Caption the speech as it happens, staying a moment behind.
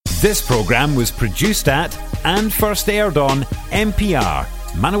This programme was produced at and first aired on MPR,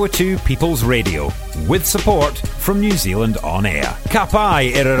 Manawatu People's Radio, with support from New Zealand On Air. Ka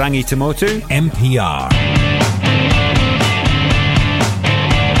pai Irarangi Tamotu, MPR.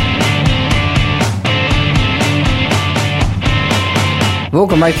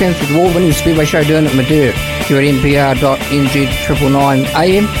 Welcome, mate. Fans to the award-winning Speedway show down at Madeira. Here at NPR.NZ999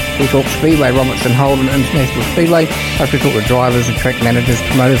 AM, we talk Speedway, Robertson Holden International Speedway. Plus we talk to drivers and track managers,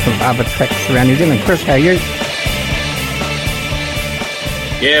 promoters from other tracks around New Zealand. Chris, how are you?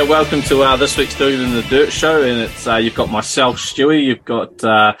 Yeah, welcome to this week's Dude in the Dirt show, and it's you've got myself, Stewie, you've got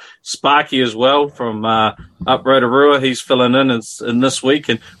Sparky as well from up Rotorua. He's filling in this week,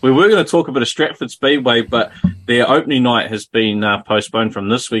 and we were going to talk a bit of Stratford Speedway, but their opening night has been postponed from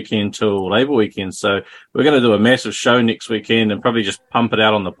this weekend till Labour weekend, so we're going to do a massive show next weekend and probably just pump it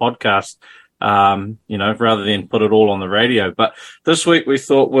out on the podcast, rather than put it all on the radio. But this week we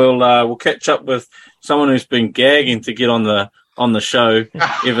thought we'll catch up with someone who's been gagging to get on the show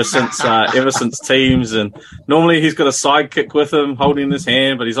ever since teams, and normally he's got a sidekick with him holding his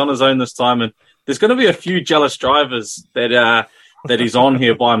hand, but he's on his own this time, and there's going to be a few jealous drivers that he's on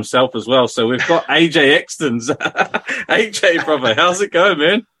here by himself as well. So we've got AJ Extons. AJ, brother, how's it going,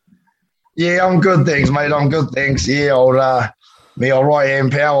 man? Yeah, I'm good, thanks, mate. I'm good, thanks. Yeah, old right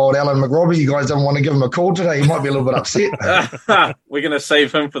hand power, old Alan McRobbie. You guys don't want to give him a call today. He might be a little bit upset. We're going to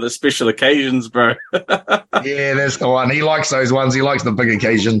save him for the special occasions, bro. Yeah, that's the one. He likes those ones. He likes the big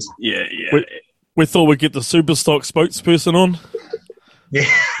occasions. Yeah. We thought we'd get the Superstock spokesperson on. Yeah,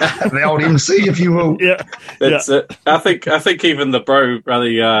 the old MC, if you will. Yeah, that's it. I think even the bro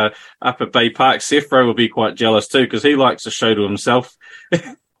up at Bay Park, Seth Bro, will be quite jealous too, because he likes to show to himself.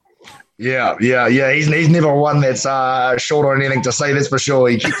 Yeah. He's never one that's short on anything to say, that's for sure.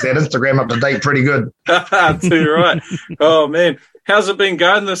 He keeps that Instagram up to date pretty good. Too right. Oh man, how's it been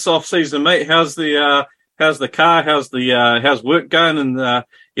going this off season, mate? How's the car? How's work going? And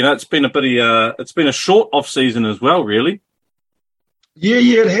it's been a short off season as well, really. Yeah,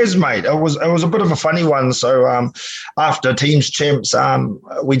 it has, mate. It was a bit of a funny one. So after Teams Champs,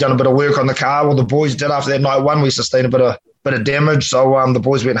 we done a bit of work on the car. Well, the boys did after that night one. We sustained a bit of damage. So the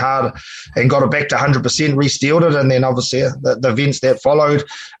boys went hard and got it back to 100%, re-steeled it. And then obviously the events that followed,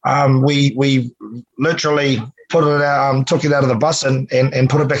 we literally put it out, took it out of the bus and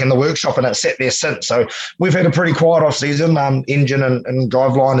put it back in the workshop, and it sat there since. So we've had a pretty quiet off season. Engine and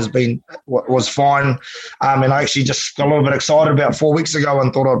driveline was fine. And I actually just got a little bit excited about 4 weeks ago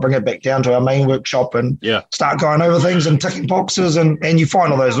and thought I'd bring it back down to our main workshop and start going over things and ticking boxes. And you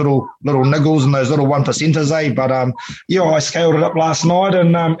find all those little niggles and those little 1%ers, eh? But I scaled it up last night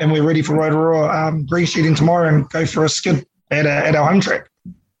and we're ready for Rotorua green sheeting tomorrow and go for a skid at our home track.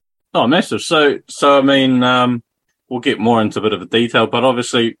 Oh, massive. So I mean, we'll get more into a bit of the detail, but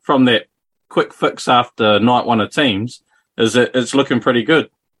obviously from that quick fix after night one of teams, it's looking pretty good.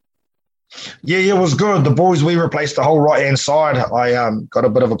 Yeah, it was good. The boys, we replaced the whole right-hand side. I got a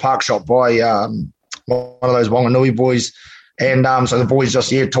bit of a park shop by one of those Wanganui boys, and so the boys just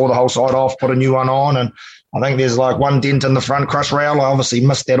tore the whole side off, put a new one on, and I think there's like one dent in the front crush rail. I obviously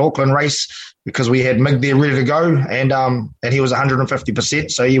missed that Auckland race because we had Mig there ready to go, and he was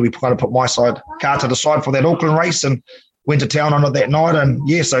 150%. So we kind of put my car to the side for that Auckland race and went to town on it that night. And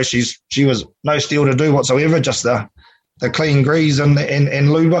so she was no steel to do whatsoever, just the clean grease and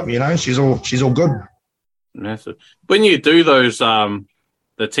lube up. She's all good. Massive. When you do those the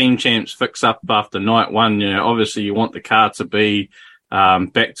team champs fix up after night one, obviously you want the car to be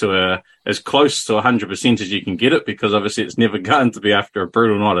back to as close to 100% as you can get it, because obviously it's never going to be after a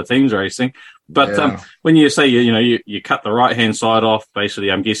brutal night of teams racing. But when you say you cut the right hand side off,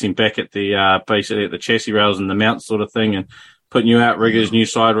 basically I'm guessing back at the basically at the chassis rails and the mount sort of thing, and put new outriggers, new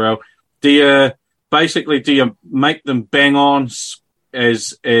side rail. Do you make them bang on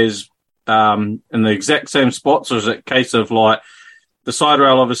as in the exact same spots, or is it a case of like the side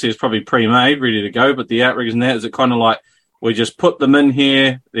rail obviously is probably pre-made, ready to go, but the outriggers and that, is it kind of like we just put them in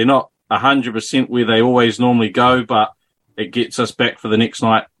here, they're not 100% where they always normally go, but it gets us back for the next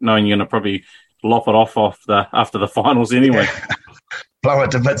night, knowing you're going to probably lop it off after the finals anyway. Blow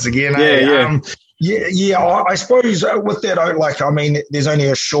it to bits again. I suppose with that, there's only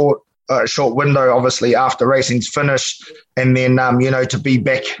a short window, obviously, after racing's finished, and then to be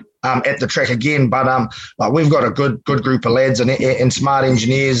back at the track again. But we've got a good group of lads and smart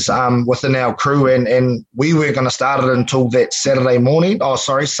engineers within our crew, and we weren't going to start it until that Sunday morning.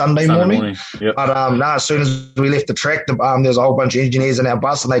 Yep. But as soon as we left the track, there's a whole bunch of engineers in our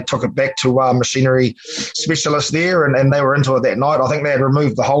bus, and they took it back to machinery specialists there, and they were into it that night. I think they had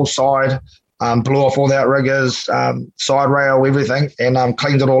removed the whole side blew off all the outriggers, side rail, everything, and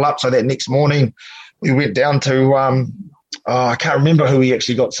cleaned it all up. So that next morning we went down to, I can't remember who we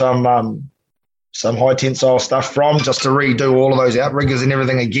actually got some high tensile stuff from, just to redo all of those outriggers and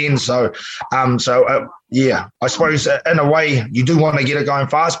everything again. So, yeah, I suppose in a way you do want to get it going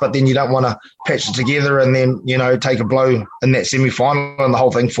fast, but then you don't want to patch it together and then, take a blow in that semi-final and the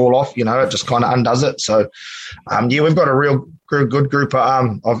whole thing fall off. It just kind of undoes it. So, we've got a real good group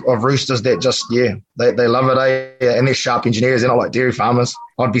of roosters that just, they love it, and they're sharp engineers. They're not like dairy farmers.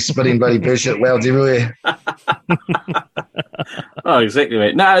 I'd be splitting bloody bullshit welds everywhere. Oh, exactly,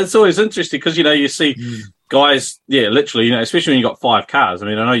 mate. No, it's always interesting because, you see guys, literally, especially when you got 5 cars. I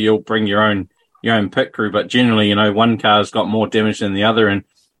mean, I know you'll bring your own pit crew, but generally, one car's got more damage than the other, and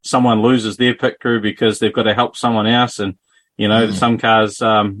someone loses their pit crew because they've got to help someone else. And, some cars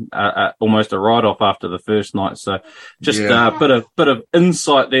are almost a write-off after the first night. So just a bit of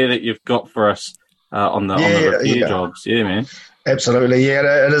insight there that you've got for us on the repair jobs. Yeah, man. Absolutely,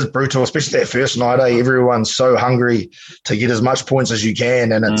 it is brutal, especially that first night. Everyone's so hungry to get as much points as you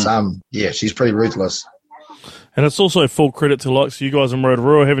can, and it's she's pretty ruthless. And it's also full credit to likes you guys in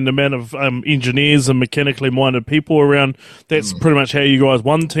Rotorua having the amount of engineers and mechanically minded people around. That's pretty much how you guys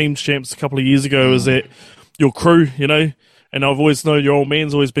won Teams Champs a couple of years ago. Is that your crew, And I've always known your old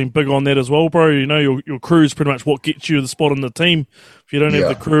man's always been big on that as well, bro. Your crew is pretty much what gets you the spot on the team. If you don't have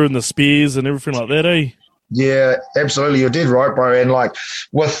the crew and the spares and everything like that, eh? Yeah, absolutely. You're dead right, bro. And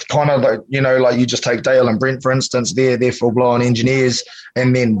with kind of you just take Dale and Brent, for instance, they're full-blown engineers,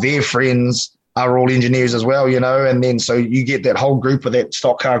 and then their friends are all engineers as well, and then so you get that whole group of that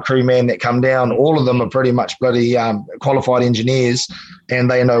stock car crew, man, that come down. All of them are pretty much bloody qualified engineers, and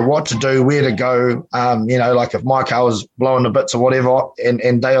they know what to do, where to go. If my car was blowing to bits or whatever,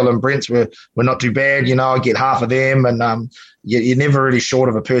 and Dale and Brent's were not too bad, I get half of them, and you're never really short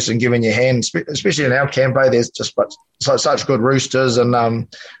of a person giving you a hand, especially in our camp. There's just such good roosters, and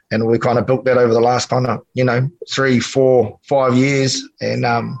we kind of built that over the last kind of 3, 4, 5 years, and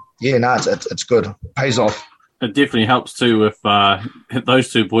it's good. It pays off. It definitely helps too with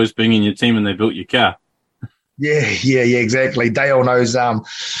those two boys being in your team and they built your car. Yeah, exactly. Dale knows,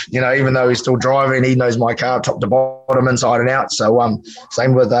 even though he's still driving, he knows my car top to bottom, inside and out. So,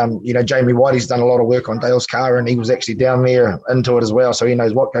 same with, Jamie White. He's done a lot of work on Dale's car, and he was actually down there into it as well. So he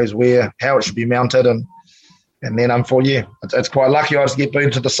knows what goes where, how it should be mounted, and then it's quite lucky. I just get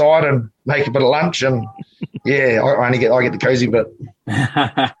booted to the side and make a bit of lunch, and I get the cozy bit.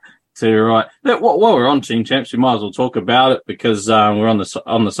 So you're right. While we're on Team Champs, we might as well talk about it because we're on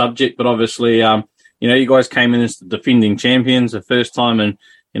the subject. But obviously, you guys came in as the defending champions the first time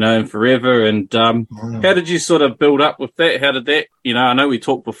in forever. And how did you sort of build up with that? How did that? I know we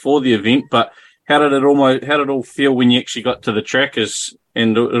talked before the event, but how did it all feel when you actually got to the track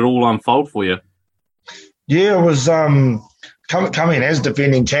and it all unfold for you? Yeah, it was coming as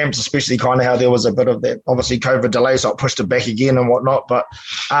defending champs, especially kind of how there was a bit of that, obviously COVID delay, so it pushed it back again and whatnot. But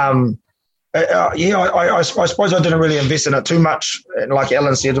I suppose I didn't really invest in it too much. Like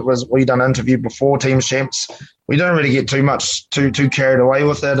Alan said, we done an interview before Teams Champs. We don't really get too much too carried away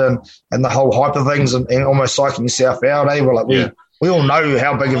with it and the whole hype of things and almost psyching yourself out. We all know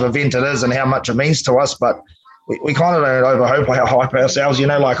how big of an event it is and how much it means to us, but we kind of don't hype ourselves,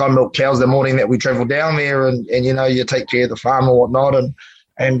 like I milk cows the morning that we travel down there and you take care of the farm or whatnot.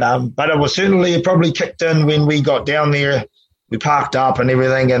 But it was certainly, it probably kicked in when we got down there. We parked up and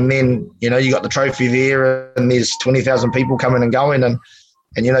everything, and then, you got the trophy there and there's 20,000 people coming and going and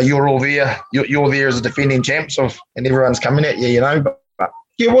you're all there. You're there as a defending champs and everyone's coming at you, But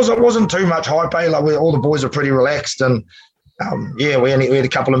it wasn't too much hype, all the boys were pretty relaxed and, we had a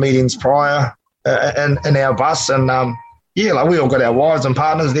couple of meetings prior in our bus, and we all got our wives and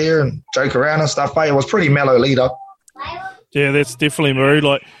partners there and joke around and stuff. It was pretty mellow lead up. Yeah, that's definitely very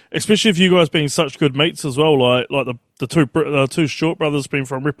especially if you guys being such good mates as well. Like the two Short brothers being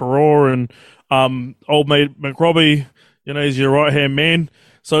from Riparoa and old mate McRobbie, he's your right hand man.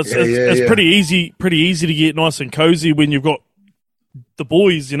 So it's pretty easy to get nice and cozy when you've got the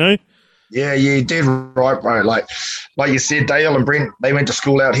boys, Yeah, you did right, bro. Like you said, Dale and Brent, they went to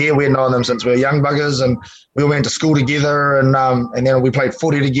school out here. We've known them since we were young buggers, and we went to school together, and then we played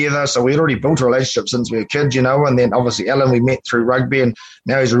footy together. So we had already built a relationship since we were kids, And then obviously Alan, we met through rugby, and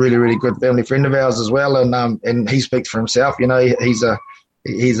now he's a really, really good family friend of ours as well. And he speaks for himself. He's a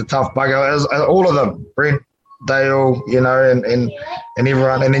tough bugger. All of them, Brent, Dale, and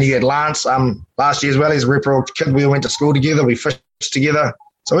everyone. And then you get Lance. Last year as well, he's a Riparoa kid. We went to school together. We fished together.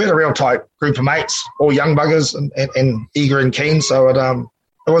 So we had a real tight group of mates, all young buggers and eager and keen. So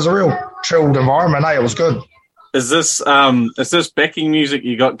it was a real chilled environment. It was good. Is this backing music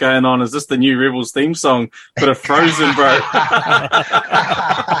you got going on? Is this the new Rebels theme song? Bit of Frozen, bro.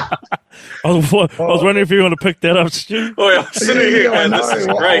 I was wondering if you want to pick that up, Stu. Oh, yeah, I'm sitting here, man. This is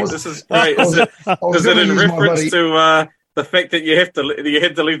great. This is great. Is it in reference to the fact that you had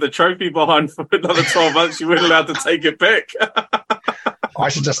to leave the trophy behind for another 12 months? You weren't allowed to take it back. I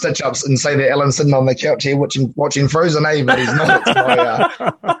should just stitch up and say that Alan's sitting on the couch here watching Frozen, but he's not. It's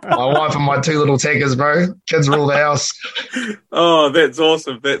my wife and my two little taggers, bro. Kids rule the house. Oh, that's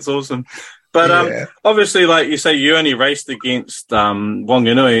awesome. That's awesome. But obviously, like you say, you only raced against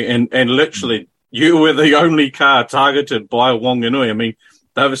Wanganui, and literally you were the only car targeted by Wanganui. I mean,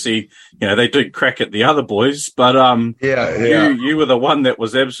 obviously, they did crack at the other boys, but you were the one that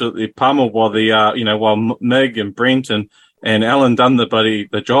was absolutely pummeled while while Mig and Brent and Alan done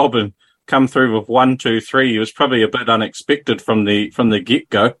the job and come through with 1, 2, 3. It was probably a bit unexpected from the get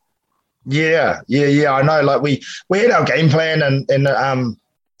go. Yeah. I know. Like we had our game plan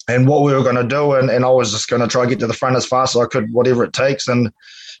and what we were going to do, and I was just going to try to get to the front as fast as I could, whatever it takes. And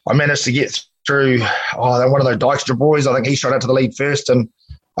I managed to get through. One of those Dykstra boys. I think he shot out to the lead first, and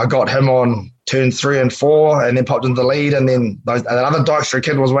I got him on turn 3 and 4, and then popped into the lead. And then another Dykstra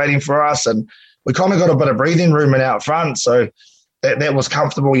kid was waiting for us, and we kind of got a bit of breathing room in out front, so that was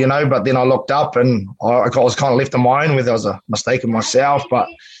comfortable, But then I looked up, and I was kind of left on my own, where there was a mistake of myself. But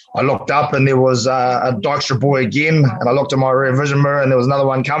I looked up, and there was a Dykstra boy again, and I looked at my rear vision mirror, and there was another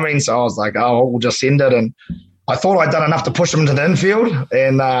one coming. So I was like, we'll just send it. And I thought I'd done enough to push him to the infield,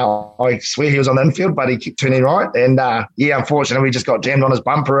 and I swear he was on the infield, but he kept turning right. And, unfortunately, we just got jammed on his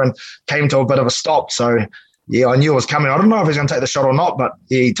bumper and came to a bit of a stop. So, I knew it was coming. I don't know if he was going to take the shot or not, but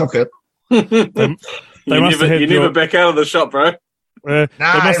he took it. You never back out of the shot, bro.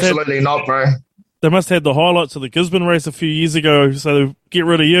 Absolutely not, bro. They must have had the highlights of the Gisborne race a few years ago, so get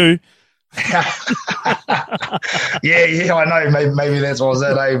rid of you. Yeah, I know. Maybe that's what was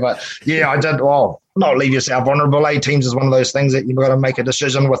it, But I did. Well, not leave yourself vulnerable. Teams is one of those things that you've got to make a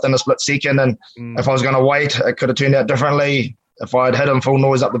decision within a split second. And if I was going to wait, it could have turned out differently. If I had hit him full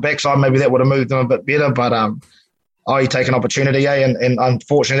noise up the backside, maybe that would have moved him a bit better. But he take an opportunity, and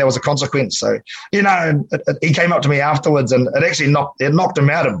unfortunately that was a consequence. So, he came up to me afterwards, and it actually knocked him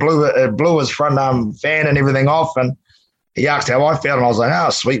out. It blew his front fan and everything off, and he asked how I felt, and I was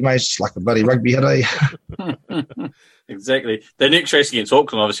like, sweet, mate, it's just like a bloody rugby hit, Exactly. The next race against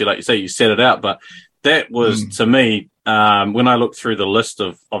Auckland, obviously, like you say, you set it out, but that was, to me, when I looked through the list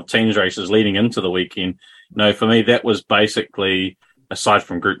of teams races leading into the weekend, for me, that was basically, aside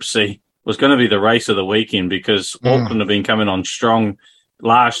from Group C, was going to be the race of the weekend, because Auckland have been coming on strong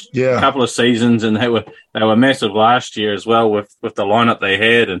last couple of seasons, and they were massive last year as well with the lineup they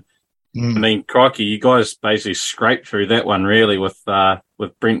had. And I mean, crikey, you guys basically scraped through that one really with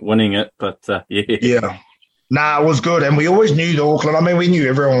Brent winning it. But yeah. Nah, it was good, and we always knew the Auckland. I mean, we knew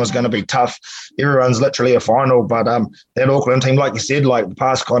everyone was going to be tough. Everyone's literally a final, but that Auckland team, like you said, like the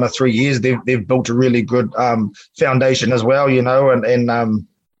past kind of 3 years, they've built a really good foundation as well, and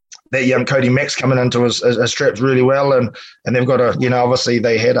that young Cody Max coming into his straps really well, and they've got obviously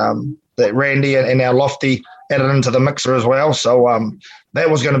they had that Randy and our Lofty added into the mixer as well, so that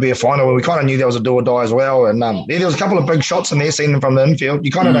was going to be a final, and we kind of knew there was a do or die as well, and there was a couple of big shots in there, seeing them from the infield.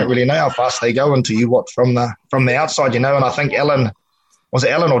 You kind of don't really know how fast they go until you watch from the outside, and I think Alan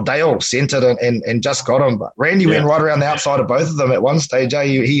or Dale centered and just got him, but Randy went right around the outside of both of them at one stage.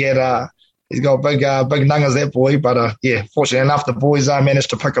 He had he's got big nungas, that boy, but fortunately enough, the boys managed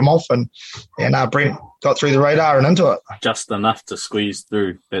to pick him off, and Brent got through the radar and into it. Just enough to squeeze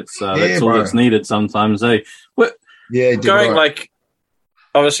through. That's all that's needed sometimes, eh?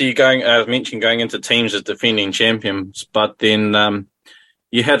 Obviously you're mentioned going into teams as defending champions, but then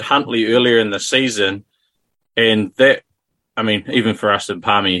you had Huntly earlier in the season, and that, I mean, even for us in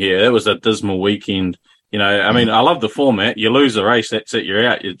Palmy here, it was a dismal weekend. I mean, I love the format. You lose a race, that's it, you're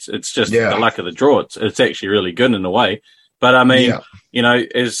out. It's just the luck of the draw. It's actually really good in a way. But I mean,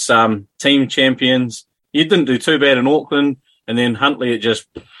 as team champions, you didn't do too bad in Auckland, and then Huntly,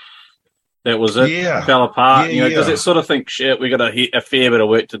 that was it. Yeah. Fell apart. Does it sort of think, shit, we got a fair bit of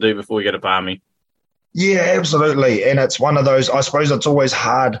work to do before we get to Palmy? Yeah, absolutely. And it's one of those, I suppose it's always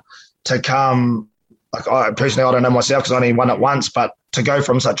hard to come, like I don't know myself because I only won it once, but to go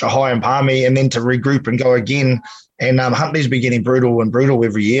from such a high in Palmy and then to regroup and go again. And Huntly's been getting brutal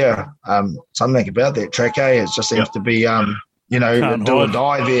every year. Something about that track, it just seems to be, do or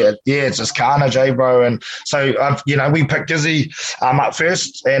die there. Yeah, it's just carnage, bro. And so, we picked Gizzy up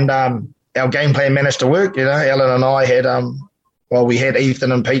first, and our game plan managed to work. Alan and I had, we had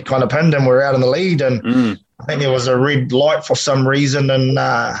Ethan and Pete kind of pinned, and we're out in the lead. And I think there was a red light for some reason, and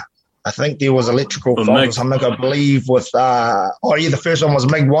I think there was electrical For fault or Mig. something, I believe, with the first one was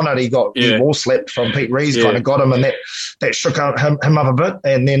Mig Wannett. He wall slapped from Pete Rees, kind of got him, and that shook him up a bit.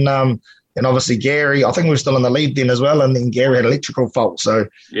 And then and obviously Gary, I think we were still in the lead then as well, and then Gary had electrical fault. So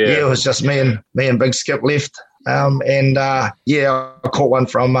it was just me and Big Skip left. I caught one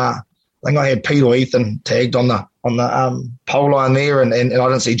from I think I had Pete or Ethan tagged on the pole line there, and I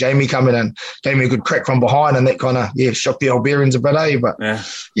didn't see Jamie coming and gave me a good crack from behind, and that kind of shook the old bearings a bit, But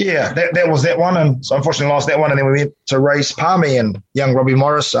that was that one, and so unfortunately lost that one, and then we went to race Palmy, and young Robbie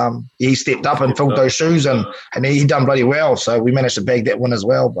Morris, he stepped up and filled those shoes, and he done bloody well, so we managed to bag that one as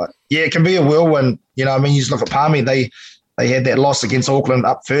well. But it can be a whirlwind, you just look at Palmy, they had that loss against Auckland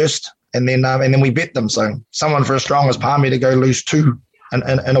up first, and then we bet them. So someone for as strong as Palmy to go lose 2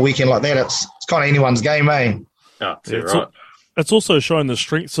 in a weekend like that, it's kind of anyone's game, eh? Oh, right. It's also showing the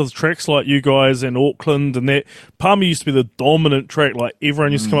strengths of the tracks like you guys and Auckland, and that Palmy used to be the dominant track. Like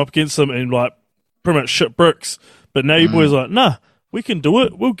everyone used to come up against them and like pretty much shit bricks. But now you boys are like, nah, we can do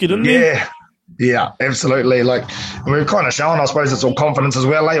it. We'll get in there. Yeah, absolutely. Like we're kind of showing, I suppose it's all confidence as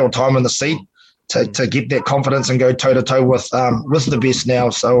well, or time in the seat to get that confidence and go toe to toe with the best now.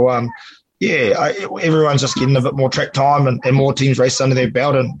 So everyone's just getting a bit more track time and more teams race under their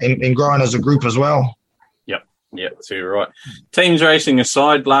belt and growing as a group as well. Yeah, so you're right. Teams racing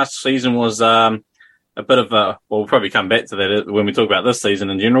aside, last season was a bit of a. Well, we'll probably come back to that when we talk about this season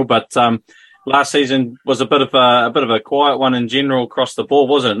in general. But last season was a bit of a quiet one in general across the board,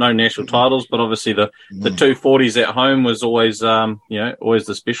 wasn't it? No national titles, but obviously the 240s at home was always always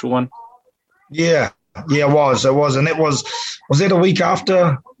the special one. Yeah, it was, and that was that a week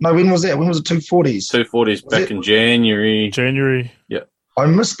after? No, when was that? When was it 240s? 240s back in January. Yeah. I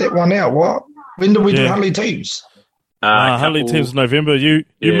missed that one out. What? When did we do Huntley teams? Huntley teams in November. You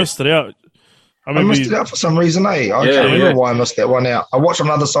missed it out. I missed it out for some reason, eh? I can't remember why I missed that one out. I watched on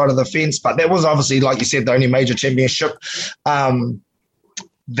the other side of the fence, but that was obviously, like you said, the only major championship that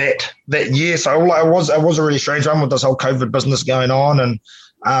year. So it was a really strange one with this whole COVID business going on, and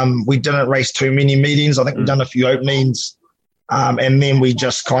we didn't race too many meetings. I think we've done a few openings, and then we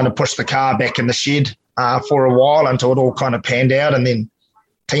just kind of pushed the car back in the shed for a while until it all kind of panned out, and then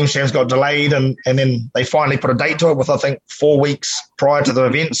Team Champs got delayed, and then they finally put a date to it with, I think, 4 weeks prior to the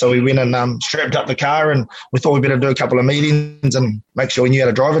event. So we went and strapped up the car, and we thought we'd better do a couple of meetings and make sure we knew how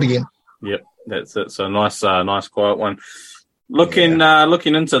to drive it again. Yep, that's it. So nice quiet one. Looking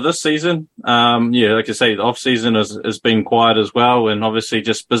into this season, like I say, the off season has been quiet as well, and obviously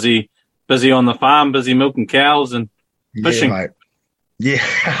just busy on the farm, busy milking cows and fishing. Yeah, mate.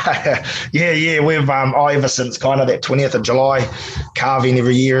 Yeah. We've ever since kind of that 20th of July, calving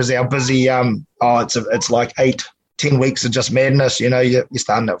every year is our busy. It's like 8-10 weeks of just madness. You're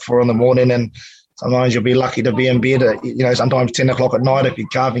starting at 4 a.m, and sometimes you'll be lucky to be in bed at sometimes 10 o'clock at night if you're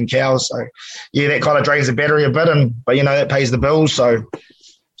calving cows. So that kind of drains the battery a bit, but that pays the bills. So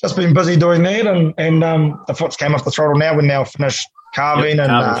just been busy doing that, and the foots came off the throttle now. We're now finished calving,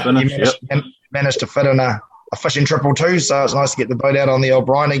 managed to fit in a fishing 222, so it's nice to get the boat out on the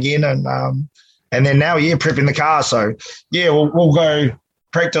O'Brien again, and then now prepping the car. So we'll go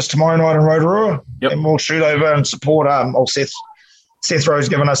practice tomorrow night in Rotorua, and we'll shoot over and support. Seth Rowe's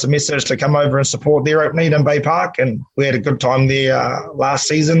given us a message to come over and support their opening in Bay Park, and we had a good time there last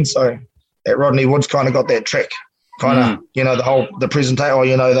season. So at Rodney Woods, kind of got that track, the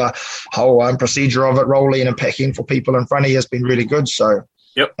presentation, the whole procedure of it, rolling and packing for people in front of you has been really good. So.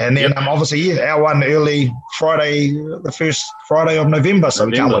 Yep. And then obviously, our one early Friday, the first Friday of November, so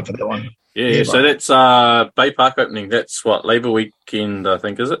we can't wait for that one. Yeah, so that's Bay Park opening. That's what, Labour weekend, I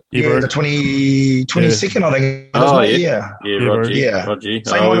think, is it? Yeah, the 22nd, I think. Yeah, Roger.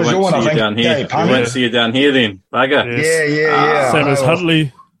 Same one as your one, I think. Down here. We won't see you down here then, bugger. Yeah. Same as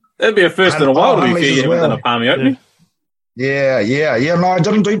Huntley. That'd be a first in a while to be fair. You haven't done a Palmy opening. Yeah. No, I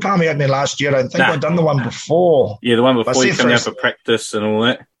didn't do Palmy opening last year. I think I'd done the one before. Yeah, the one before you come out for practice and all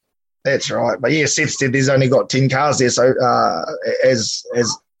that. That's right. But Seth said there's only got 10 cars there, so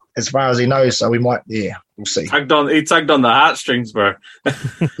as far as he knows, so we might, we'll see. He tugged on the heartstrings, bro.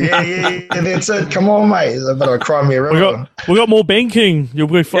 yeah, that's it. Come on, mate. It's a bit of a Crimea River. We got more banking. You'll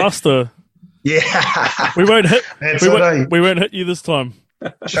go faster. Yeah. We won't hit you this time.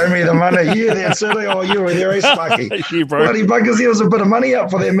 Show me the money. Yeah, that's it. Oh, you were there, Sparky. Yeah, bro. Bloody buggers, there was a bit of money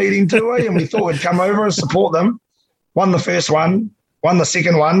up for that meeting too, and we thought we'd come over and support them. Won the first one, won the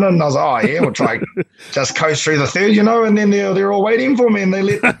second one, and I was like, we'll try just coast through the third, and then they're all waiting for me, and they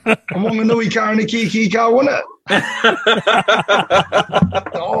let Wanganui car and the Kiki car win it.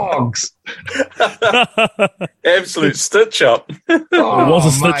 Dogs. Absolute stitch up. It was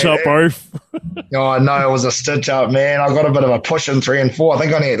a stitch up, bro. Oh, no, it was a stitch up, man. I got a bit of a push in 3 and 4. I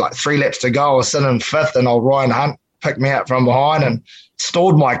think I only had like 3 laps to go. I was sitting in 5th, and old Ryan Hunt picked me up from behind and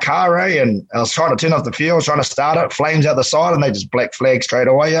stalled my car, And I was trying to turn off the fuel, trying to start it, flames out the side, and they just black flag straight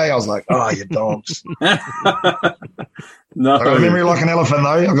away, I was like, oh, you dogs. No. I got a memory like an elephant, though.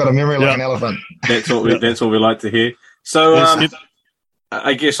 I got a memory like an elephant. That's what we like to hear. So,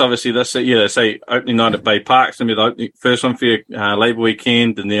 I guess obviously this, they say opening night at Bay Park's gonna be the first one for your Labour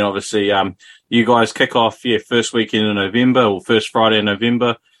weekend, and then obviously you guys kick off first weekend in November or first Friday in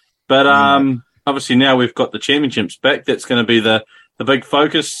November. But obviously now we've got the championships back. That's going to be the big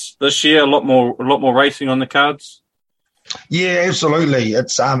focus this year. A lot more racing on the cards. Yeah, absolutely.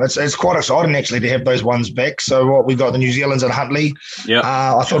 It's quite exciting actually to have those ones back. So what we got the New Zealand's at Huntly. Yeah,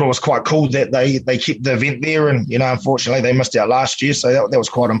 I thought it was quite cool that they kept the event there, and unfortunately they missed out last year, so that was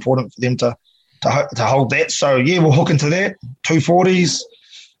quite important for them to hold that. So yeah, we'll hook into that 240s.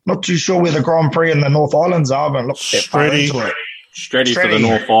 Not too sure where the Grand Prix in the North Islands are. I haven't looked that far into it. Stretty for the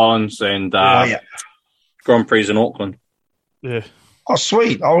North Islands and Grand Prix in Auckland. Yeah. Oh,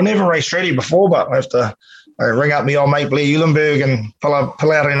 sweet. I've never raced Stretty before, but I have to ring up my old mate Blair Eulenberg and pull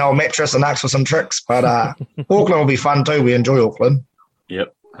out an old mattress and ask for some tricks. But Auckland will be fun too. We enjoy Auckland.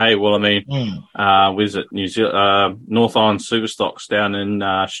 Yep. Hey, well, I mean, where's it? New Zealand, North Island Superstocks down in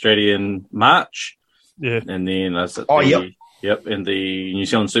Stretty in March. Yeah. And then that's it. Yep, and the New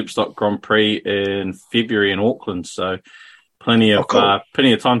Zealand Superstock Grand Prix in February in Auckland. So plenty of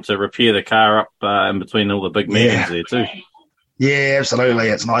time to repair the car up in between all the big meetings there too. Yeah, absolutely.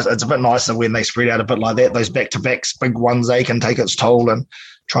 It's nice. It's a bit nicer when they spread out a bit like that. Those back-to-backs, big ones, they can take its toll, and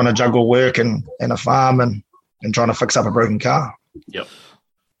trying to juggle work and a farm and trying to fix up a broken car. Yep.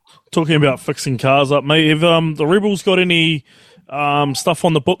 Talking about fixing cars up, mate, have the Rebels got any stuff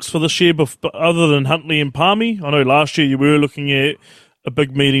on the books for this year other than Huntly and Palmy? I know last year you were looking at a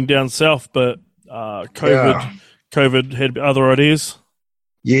big meeting down south, but COVID had other ideas.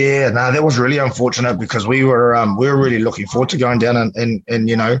 Yeah, no, that was really unfortunate because we were really looking forward to going down and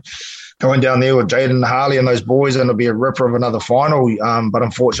going down there with Jaden and Harley and those boys, and it'll be a ripper of another final. But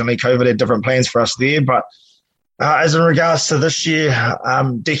unfortunately, COVID had different plans for us there. But as in regards to this year,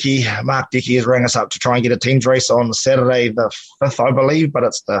 Mark Dickey has rang us up to try and get a teams race on Saturday the 5th, I believe, but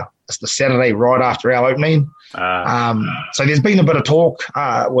it's the Saturday right after our opening. So there's been a bit of talk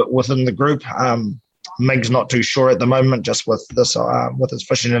within the group. Meg's not too sure at the moment, just with this with his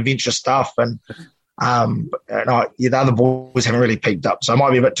fishing adventure stuff, and the other boys haven't really peaked up, so it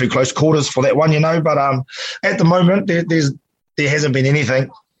might be a bit too close quarters for that one, But at the moment, there hasn't been anything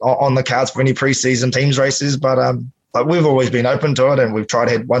on the cards for any pre-season teams races, but we've always been open to it, and we've tried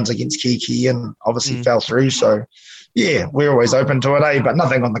to have ones against Kiki, and obviously fell through. So yeah, we're always open to it, but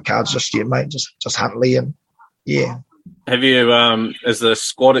nothing on the cards just yet, mate. Just Huntly, and yeah. Have you, has the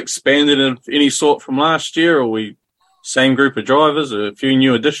squad expanded of any sort from last year, or we same group of drivers, or a few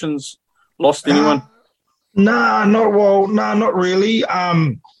new additions? Lost anyone? Not really.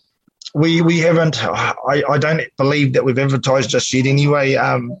 We haven't. I don't believe that we've advertised just yet. Anyway,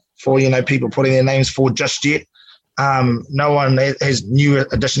 for people putting their names forward just yet. No one has new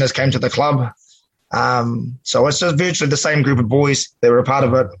additions came to the club. So it's just virtually the same group of boys that were a part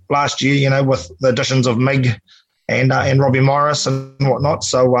of it last year. With the additions of Mig and Robbie Morris and whatnot.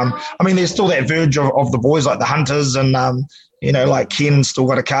 So, there's still that verge of the boys like the Hunters and, like Ken's still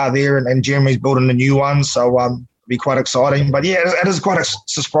got a car there and Jeremy's building a new one. So, it'll be quite exciting. But, yeah, it is quite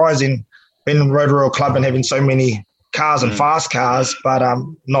surprising being in Rotorua Club and having so many cars and fast cars, but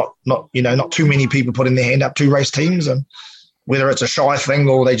not too many people putting their hand up to race teams. And whether it's a shy thing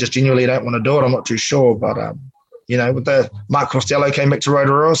or they just genuinely don't want to do it, I'm not too sure. But, with the Mark Costello came back to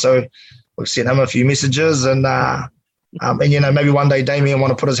Rotorua, so we've sent him a few messages, and maybe one day Damien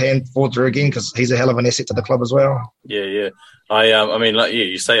want to put his hand forward through again because he's a hell of an asset to the club as well. Yeah.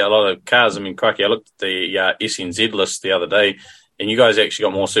 You say a lot of cars. Crikey, I looked at the SNZ list the other day, and you guys actually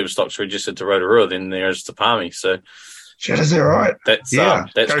got more Superstocks registered to Rotorua than there is to Palmy. So, shit, is that right? That's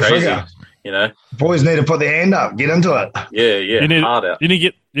crazy. Figure. Boys need to put their hand up, get into it. Yeah, hard out. You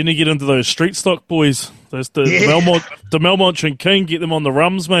need to get into those street stock boys. Those the Melmont and King, get them on the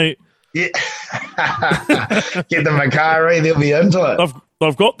rums, mate. Yeah, get them a car, they'll be into it.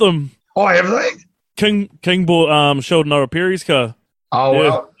 I've got them. Oh, have they? King bought Sheldon O'Perry's car. Oh,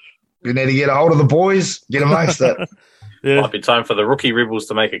 well, you need to get a hold of the boys, get amongst it. Yeah. Might be time for the rookie Rebels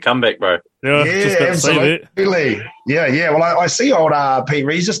to make a comeback, bro. Yeah, absolutely. Yeah. Well, I see old Pete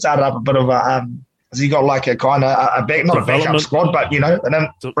Rees just started up a bit of a. Has he got like a kind of a back, not a backup squad, but and then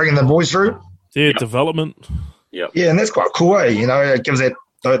bringing the boys through? Yeah, development. Yeah, and that's quite cool. It gives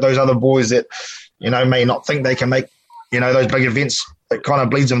those other boys that may not think they can make those big events it kind of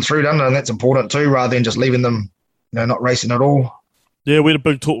bleeds them through, doesn't it? And that's important too, rather than just leaving them, not racing at all. Yeah, we had a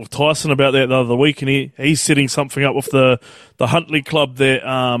big talk with Tyson about that the other week, and he's setting something up with the Huntley Club that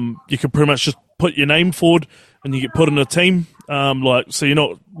you can pretty much just put your name forward and you get put in a team. So you're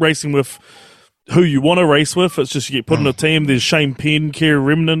not racing with who you want to race with. It's just you get put in a team. There's Shane Penn, Kerry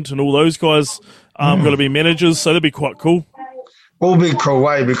Remnant, and all those guys going to be managers, so that'd be quite cool. Will be a cool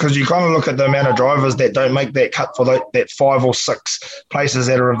way, because you kind of look at the amount of drivers that don't make that cut for that 5 or 6 places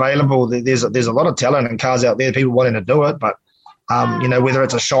that are available. There's a lot of talent and cars out there, people wanting to do it, but whether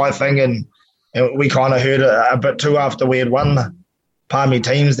it's a shy thing, and we kind of heard a bit too after we had won the Palmy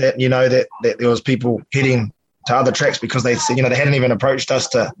teams that that there was people heading to other tracks because they said, they hadn't even approached us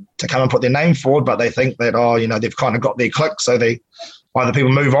to come and put their name forward, but they think that they've kind of got their click, so they either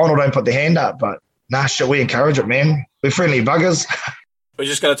people move on or don't put their hand up. But shit, we encourage it, man. We're friendly buggers. We're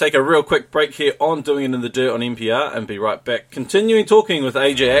just going to take a real quick break here on Doing It in the Dirt on NPR and be right back, continuing talking with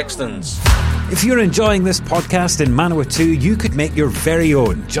AJ Axtons. If you're enjoying this podcast in Manawatu, you could make your very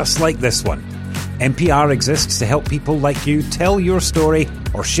own, just like this one. NPR exists to help people like you tell your story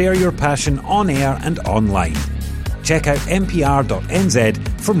or share your passion on air and online. Check out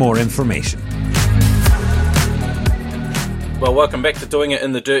npr.nz for more information. Well, welcome back to Doing It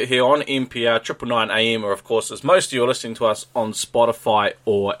in the Dirt here on NPR 999 AM, or of course, as most of you are listening to us on Spotify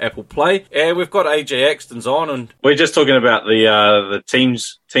or Apple Play. And we've got AJ Axtons on, and we're just talking about the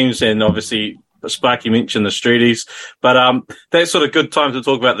teams, and obviously Sparky mentioned the Streeties, but that's sort of good time to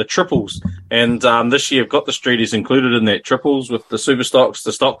talk about the triples. And this year, I've got the Streeties included in that triples with the super stocks,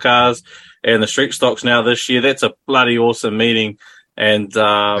 the stock cars, and the street stocks now this year. That's a bloody awesome meeting. And,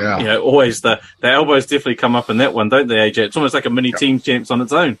 always the elbows definitely come up in that one, don't they, AJ? It's almost like a mini team champs on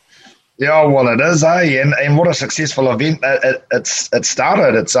its own. Yeah, well, it is, eh? And what a successful event it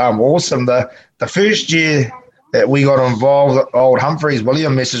started. It's awesome. The first year that we got involved, old Humphreys,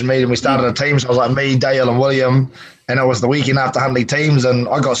 William messaged me and we started a team. So I was like, me, Dale and William. And it was the weekend after Huntley teams, and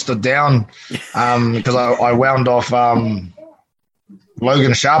I got stood down because I wound off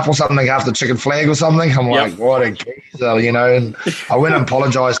Logan Sharp or something after Chicken Flag or something. I'm like, what a geezer, and I went and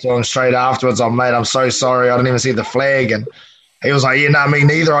apologised to him straight afterwards. Mate, I'm so sorry. I didn't even see the flag. And he was like, me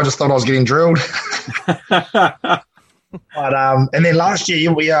neither. I just thought I was getting drilled. But and then last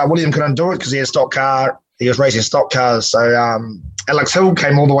year, William couldn't do it because he had stock car. He was racing stock cars. So Alex Hill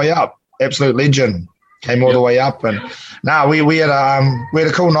came all the way up, absolute legend. Came all the way up, and we had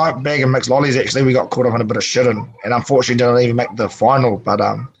a cool night bagging mixed lollies. Actually, we got caught up in a bit of shit, and unfortunately didn't even make the final. But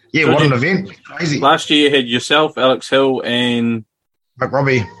what an event! Crazy. Last year you had yourself, Alex Hill, and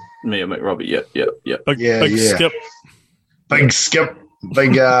McRobbie. Me and McRobbie. Yep. Big Skip. Big Skip.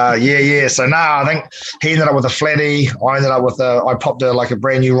 Big So I think he ended up with a flatty. I ended up with I popped a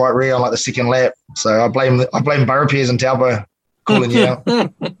brand new right rear on the second lap. So I blame Burrapiers and Taupo calling you out.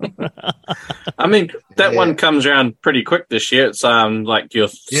 I mean, that one comes around pretty quick this year. It's your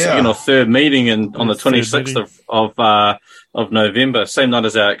second or third meeting on the 26th of November, same night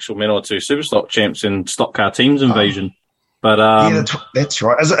as our actual Manawatu Superstock Champs and Stock Car Teams Invasion. But that's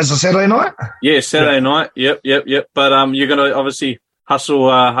right. Is it Saturday night? Yeah, Saturday night. Yep. But you're going to obviously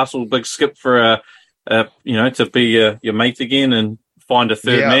hustle Big Skip for to be your mate again and find a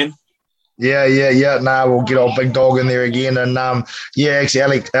third man. Yeah. We'll get our big dog in there again. And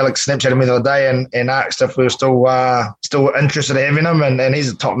actually, Alex Snapchatted me the other day and asked if we were still interested in having him. And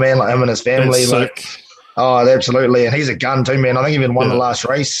he's a top man, like him and his family. Oh, absolutely. And he's a gun too, man. I think he even won the last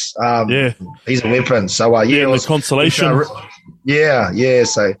race. He's a weapon. So it was the consolation.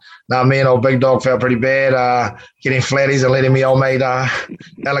 So me and old big dog felt pretty bad getting flatties and letting me old mate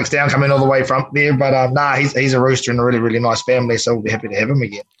Alex down coming all the way from there. But he's a rooster and a really, really nice family. So we'll be happy to have him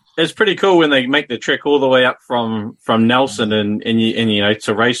again. It's pretty cool when they make the trek all the way up from Nelson and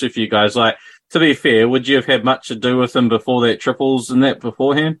to race with you guys. Like, to be fair, would you have had much to do with him before that triples and that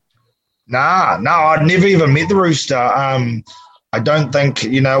beforehand? No, I'd never even met the rooster. I don't think,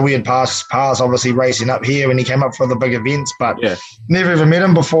 we had passed obviously racing up here when he came up for the big events, but never even met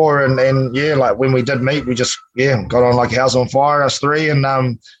him before. And when we did meet, we just, got on like a house on fire, us three.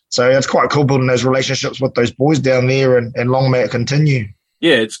 And so it's quite cool building those relationships with those boys down there and long may it continue.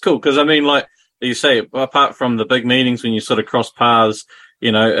 Yeah, it's cool because, like you say, apart from the big meetings when you sort of cross paths,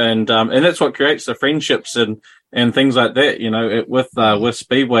 and that's what creates the friendships and things like that, with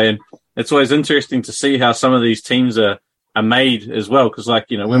Speedway. And it's always interesting to see how some of these teams are made as well because,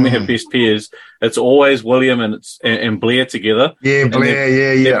 when we have best peers, it's always William and Blair together. Yeah,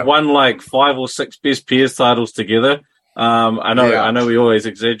 Blair, They've won 5 or 6 best peers titles together. I know we always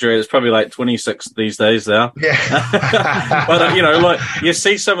exaggerate. It's probably like 26 these days now. Yeah. But, like you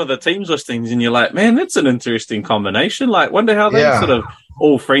see some of the teams listings and you're like, man, that's an interesting combination. Like, wonder how they sort of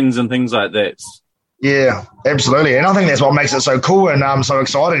all friends and things like that. Yeah, absolutely. And I think that's what makes it so cool and so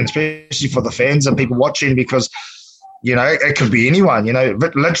exciting, especially for the fans and people watching, because, it could be anyone,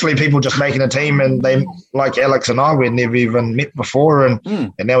 literally people just making a team, and they, like Alex and I, we'd never even met before, and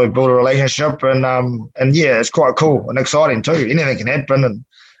now we've built a relationship, and yeah, it's quite cool and exciting too. Anything can happen. And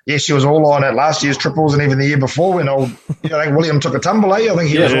yes, she was all on at last year's triples and even the year before when I think William took a tumble, I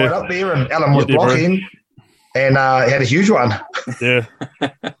think he was right up there, and Alan was blocking and had a huge one. Yeah.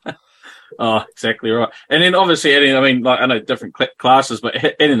 Oh, exactly right. And then obviously adding, I know different classes, but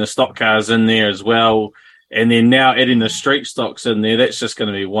adding the stock cars in there as well, and then now adding the street stocks in there, that's just going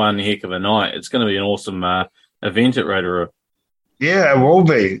to be one heck of a night. It's going to be an awesome event at Rotorua. Yeah, it will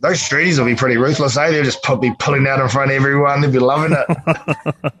be. Those streeties will be pretty ruthless, eh? They'll just be pulling out in front of everyone. They'll be loving it.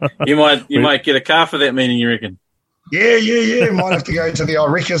 You might get a car for that meeting, you reckon? Yeah. Might have to go to the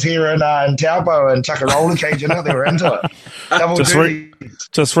old Wreckers here in Taupo and chuck a roller cage in it. They were into it.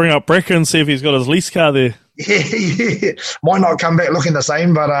 Just ring up Brecker and see if he's got his lease car there. Yeah. Might not come back looking the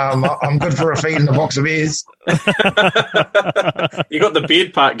same, but I'm good for a feed and a box of beers. You got the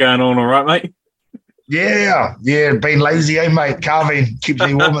beard part going on all right, mate? Yeah. Being lazy, mate? Carving keeps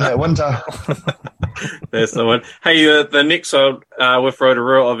me warm in that winter. That's the one. Hey, the next with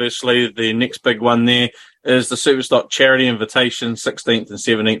Rotorua, obviously, the next big one there is the Superstock Charity Invitation, 16th and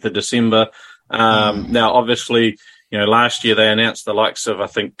 17th of December. Now, obviously, last year they announced the likes of, I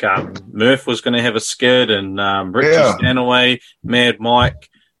think, Murph was going to have a skid, and Richie Stanaway, Mad Mike,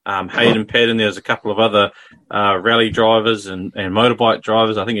 Hayden Patton. There's a couple of other rally drivers and motorbike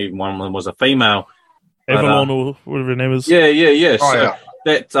drivers. I think even one of them was a female. Avalon or whatever her name is. Yeah.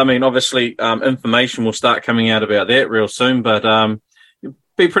 That, obviously, information will start coming out about that real soon, but it'd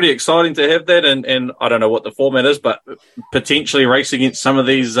be pretty exciting to have that. And I don't know what the format is, but potentially race against some of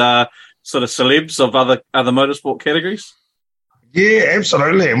these sort of celebs of other motorsport categories. Yeah,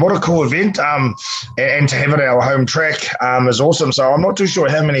 absolutely. And what a cool event. And to have it at our home track is awesome. So I'm not too sure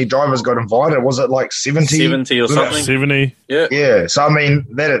how many drivers got invited. Was it like 70? 70 or something? 70. Yeah. So,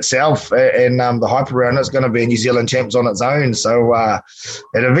 that itself and the hype around it's going to be a New Zealand champs on its own. So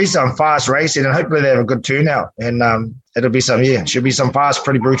it'll be some fast racing, and hopefully they have a good turnout. And it'll be should be some fast,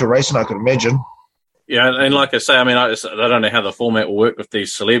 pretty brutal racing, I could imagine. Yeah, and like I say, I don't know how the format will work with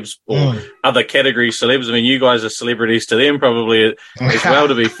these celebs or other category celebs. You guys are celebrities to them probably as well,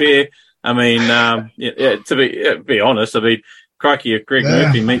 to be fair. To be honest, crikey, if Greg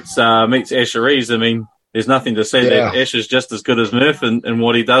Murphy meets Asher Rees, there's nothing to say that Asher's just as good as Murph in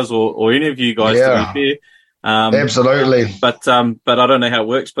what he does or any of you guys, to be fair. Absolutely. But I don't know how it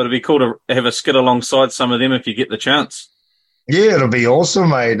works, but it'd be cool to have a skid alongside some of them if you get the chance. Yeah, it'll be awesome,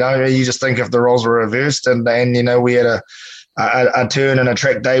 mate. You just think if the roles were reversed and we had a turn and a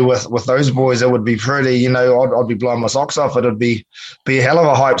track day with those boys, it would be pretty, I'd be blowing my socks off. It'd be a hell of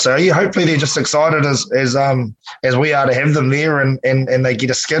a hype. So yeah, hopefully they're just excited as we are to have them there and they get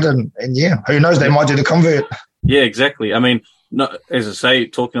a skid and yeah, who knows, they might do the convert. Yeah, exactly. As I say,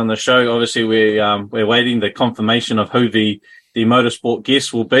 talking on the show, obviously we're waiting the confirmation of who the motorsport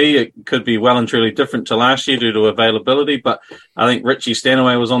guest will be. It could be well and truly different to last year due to availability, but I think Richie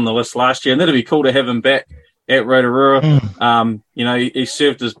Stanaway was on the list last year, and that'd be cool to have him back at Rotorua. He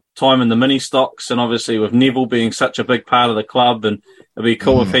served his time in the mini stocks, and obviously with Neville being such a big part of the club, and it'd be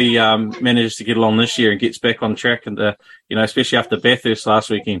cool if he manages to get along this year and gets back on track, and especially after Bathurst last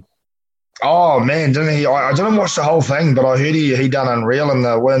weekend. Oh man, didn't he? I didn't watch the whole thing, but I heard he done unreal in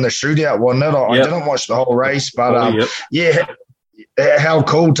the shootout, wasn't it? I didn't watch the whole race, but yeah, how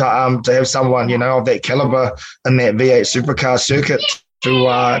cool to have someone of that caliber in that V8 supercar circuit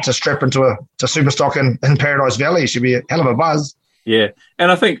to strap into super stock in Paradise Valley. Should be a hell of a buzz. Yeah,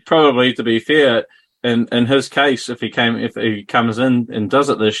 and I think probably, to be fair, in his case, if he comes in and does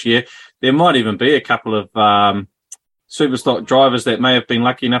it this year, there might even be a couple of Superstock drivers that may have been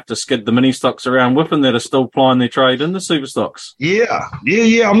lucky enough to skid the mini stocks around with him that are still plying their trade in the Superstocks. Yeah.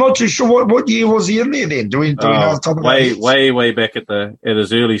 I'm not too sure what year was he in there then. Do we know the top of way back at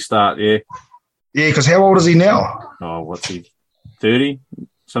his early start? Yeah. Yeah, because how old is he now? Oh, what's he? 30,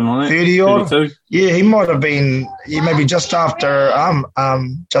 something like that. 30 odd. 32. Yeah, he might have been. Maybe just after us.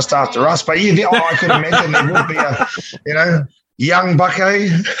 But yeah, I could imagine there would be a young bucko.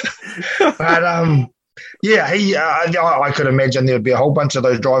 But yeah, I could imagine there would be a whole bunch of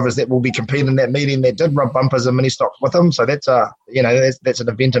those drivers that will be competing in that meeting that did rub bumpers and mini stocks with him. So that's that's an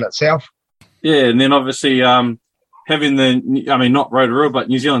event in itself. Yeah, and then obviously having not Rotorua, but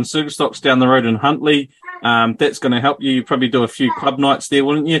New Zealand Superstocks down the road in Huntly. That's going to help you. You probably do a few club nights there,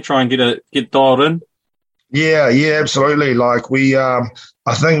 wouldn't you? Try and get dialed in. Yeah, absolutely. Like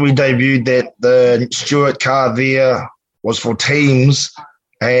I think we debuted that the Stewart car there was for teams,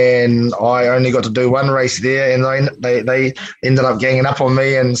 and I only got to do one race there, and they ended up ganging up on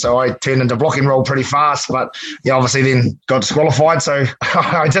me, and so I turned into block and roll pretty fast. But yeah, obviously then got disqualified, so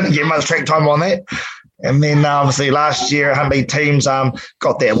I didn't get much track time on that. And then obviously last year, Huntley teams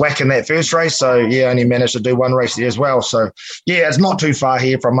got that whack in that first race, so yeah, only managed to do one race there as well. So yeah, it's not too far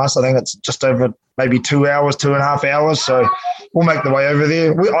here from us. I think it's just over maybe 2 hours, 2.5 hours. So we'll make the way over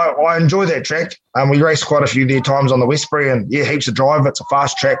there. I enjoy that track. We raced quite a few there times on the Westbury, and yeah, heaps of drive. It's a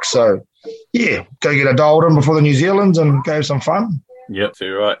fast track, so yeah, go get a dialed in before the New Zealand's and go have some fun. Yep,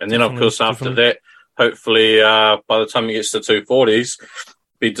 you're right. And then of course after that, hopefully by the time it gets to 240s,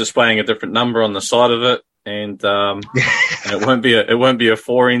 be displaying a different number on the side of it, and and it won't be a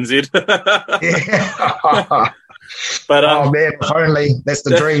 4 NZ. Yeah. But oh man, if only. That's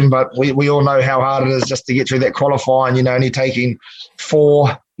the dream. But we all know how hard it is just to get through that qualifying. You know, only taking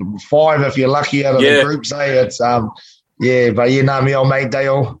 4, 5 if you're lucky out of the group. Say it's but my old mate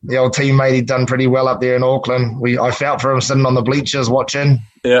Dale, the old teammate, he'd done pretty well up there in Auckland. I felt for him sitting on the bleachers watching.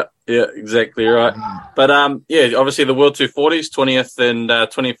 Yeah, exactly right. But obviously the World 240s, 20th and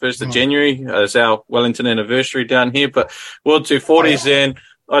 21st of January is our Wellington anniversary down here. But World 240s, and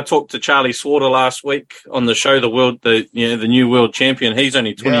I talked to Charlie Swarter last week on the show. The new world champion. He's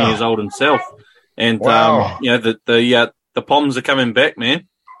only 20 years old himself, and the Poms are coming back, man.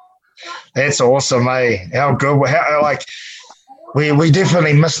 That's awesome, eh? How good? We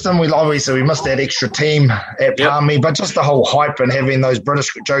definitely missed them. We missed that extra team at Palmy, but just the whole hype and having those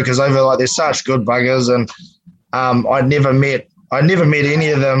British jokers over, like they're such good buggers. And I never met any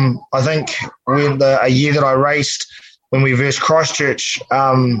of them. I think a year that I raced when we versed Christchurch,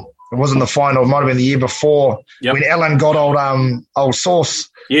 it wasn't the final, it might have been the year before, when Alan got old Sauce.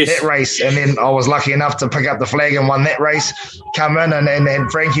 Yes. That race, and then I was lucky enough to pick up the flag and won that race, come in,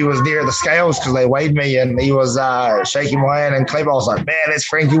 and Frankie was there at the scales because they weighed me, and he was shaking my hand and clapping. I was like, man, that's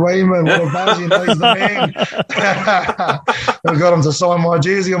Frankie Wayman, what a buzz, he's the man. I got him to sign my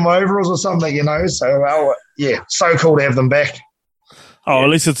jersey or my overalls or something, so so cool to have them back. At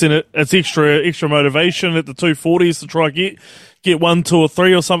least it's extra motivation at the 240s to try get 1, 2 or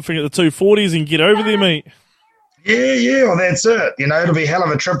 3 or something at the 240s and get over there, mate. Yeah, well, that's it. It'll be a hell of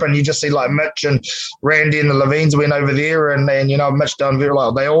a trip, and you just see like Mitch and Randy and the Levines went over there, and Mitch done very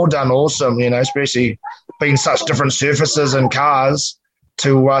well. They all done awesome, especially being such different surfaces and cars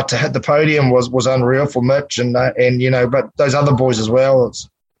to hit the podium was unreal for Mitch, and but those other boys as well.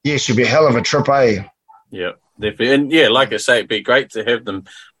 Should be a hell of a trip, eh? Yeah, definitely, and like I say, it'd be great to have them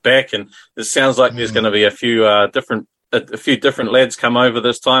back, and it sounds like there's going to be a few different lads come over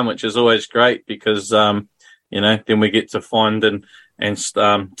this time, which is always great because then we get to find and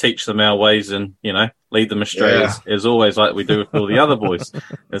teach them our ways and, lead them astray as always, like we do with all the other boys.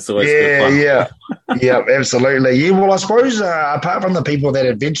 It's always good fun. Yeah, absolutely. Yeah, well, I suppose apart from the people that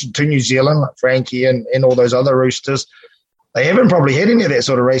have ventured to New Zealand, like Frankie and all those other roosters, they haven't probably had any of that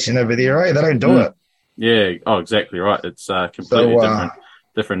sort of racing over there, eh? They don't do it. Yeah, exactly right. It's completely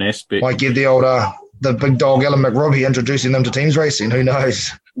different aspect. Might give the big dog Alan McRobbie introducing them to teams racing. Who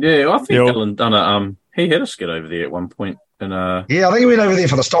knows? Yeah, I think Alan done he had a skid over there at one point. And I think he went over there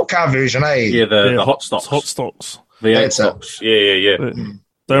for the stock car version, eh? Yeah, the hot stocks. Hot stocks. V8 stocks. Yeah.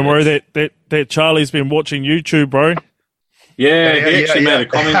 Don't worry, that Charlie's been watching YouTube, bro. Yeah, he actually made a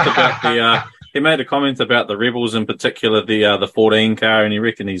comment about he made a comment about the Rebels, in particular the 14 car, and he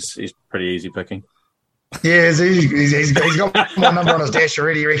reckoned he's pretty easy picking. Yeah, he's got my number on his dash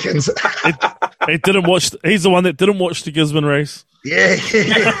already, he reckons. He's the one that didn't watch the Gisborne race. Yeah. He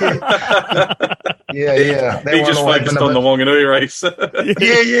just focused on the Wanganui race.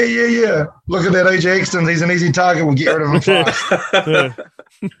 Yeah. Look at that AJ Exton. He's an easy target. We'll get rid of him fast.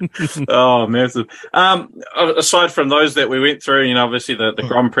 Oh, massive. Aside from those that we went through, obviously the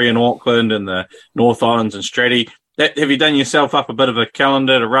Grand Prix in Auckland and the North Islands and Stratty, have you done yourself up a bit of a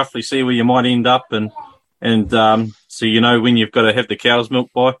calendar to roughly see where you might end up and so when you've got to have the cow's milk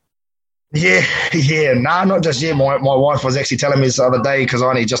by? Yeah. Nah, not just yet. My wife was actually telling me this the other day because I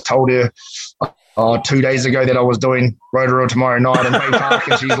only just told her 2 days ago that I was doing Rotorua tomorrow night in Bay Park,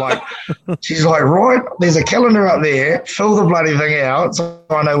 and she's like, right, there's a calendar up there, fill the bloody thing out so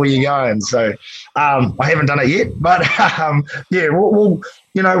I know where you're going. So I haven't done it yet, but we'll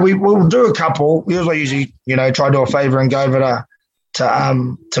do a couple. I usually try to do a favour and go over to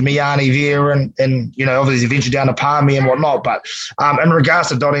to me auntie there and obviously eventually down to Palmy and whatnot. But in regards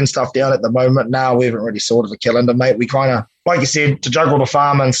to dotting stuff down at the moment, now we haven't really sorted the calendar, mate. We kind of, like you said, to juggle the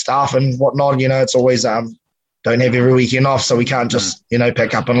farm and stuff and whatnot, it's always don't have every weekend off, so we can't just,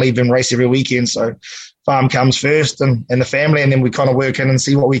 pack up and leave and race every weekend. So farm comes first and the family, and then we kind of work in and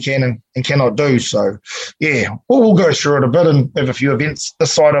see what we can and cannot do. So, yeah, we'll go through it a bit and have a few events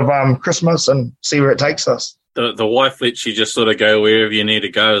this side of Christmas and see where it takes us. The wife lets you just sort of go wherever you need to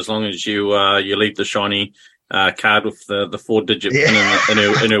go as long as you leave the shiny card with the 4-digit pin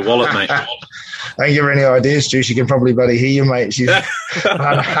in her wallet, mate. Don't give her any ideas, Stu. She can probably bloody hear you, mate. She's no.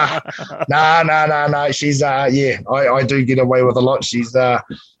 She's I do get away with a lot. She's very,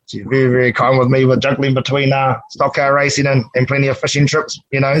 very kind with me. We're juggling between stock car racing and plenty of fishing trips,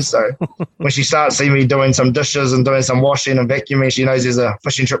 So when she starts seeing me doing some dishes and doing some washing and vacuuming, she knows there's a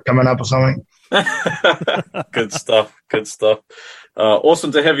fishing trip coming up or something. Good stuff.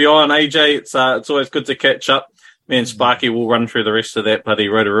 Awesome to have you on, AJ. It's always good to catch up. Me and Sparky will run through the rest of that bloody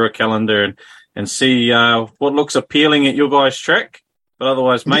Rotorua calendar and see what looks appealing at your guys' track. But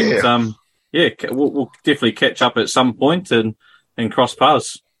otherwise, mate, we'll definitely catch up at some point and cross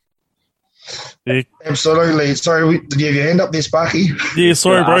paths. Yeah. Absolutely. Sorry, did you have your hand up there, Sparky? Yeah,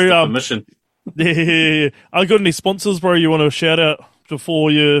 sorry, bro. Permission. Yeah. I got any sponsors, bro, you want to shout out before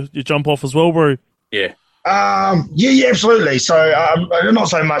you jump off as well, bro? Yeah. Yeah, absolutely. So not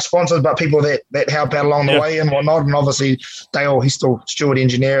so much sponsors, but people that help out along the way and whatnot. And obviously, he's still Stewart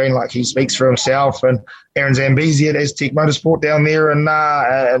Engineering, like he speaks for himself. And Aaron Zambezi at Aztec Motorsport down there and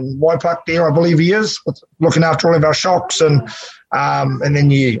Waipuck there, I believe he is, looking after all of our shocks. And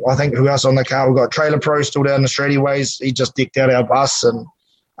then I think who else on the car? We've got Trailer Pro still down the Straightaways. He just decked out our bus. And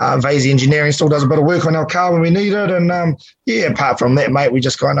Vasey Engineering still does a bit of work on our car when we need it. And apart from that, mate, we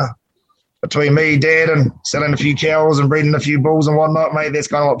just kind of, between me, Dad, and selling a few cows and breeding a few bulls and whatnot, mate, that's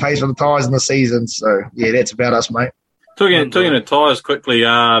kind of what pays for the tyres in the season. So, yeah, that's about us, mate. Talking of tyres quickly,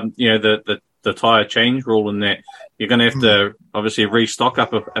 the tyre change rule and that, you're going to have to obviously restock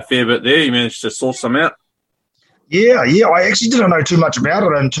up a fair bit there. You managed to source some out? Yeah. I actually didn't know too much about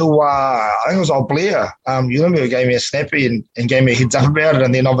it until I think it was old Blair. Who gave me a snappy and gave me a heads up about it,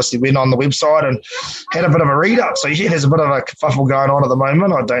 and then obviously went on the website and had a bit of a read up. So yeah, there's a bit of a kerfuffle going on at the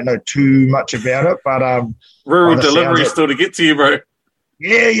moment. I don't know too much about it, but rural delivery still to get to you, bro.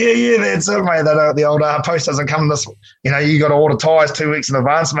 Yeah, that's it, mate. The old post doesn't come this. You got to order tyres 2 weeks in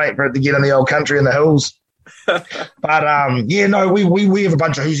advance, mate, for it to get in the old country in the hills. But we have a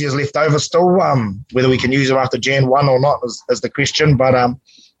bunch of Hoosiers left over still. Whether we can use them after Jan 1 or not is the question. But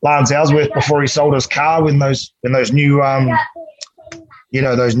Lance Ellsworth, before he sold his car, when those new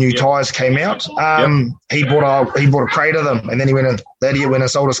those new tyres came out, he bought a crate of them, and then he went and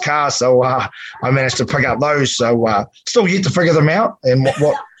sold his car. So I managed to pick up those. So still yet to figure them out and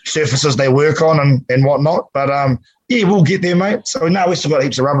what surfaces they work on and whatnot. But we'll get there, mate. So now we've still got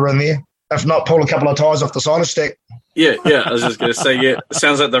heaps of rubber in there. If not, pull a couple of tyres off the silage stack. Yeah. I was just going to say, it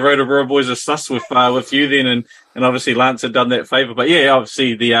sounds like the Rotorua boys are sus with you then, and obviously Lance had done that favour. But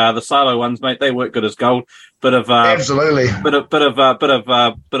obviously the silo ones, mate, they work good as gold. Absolutely. Bit of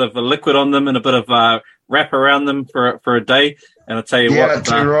a liquid on them and a bit of wrap around them for a day. And I tell you what,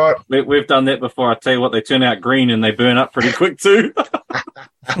 too right. We've done that before. I tell you what, they turn out green and they burn up pretty quick too.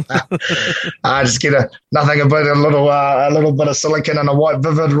 I just get nothing but a little bit of silicon and a white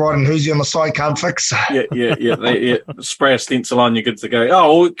Vivid right, and who's you on the side can't fix. Yeah. Spray a stencil on, you're good to go.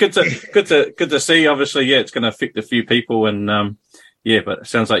 Oh, well, good to see. Obviously, it's going to affect a few people, and but it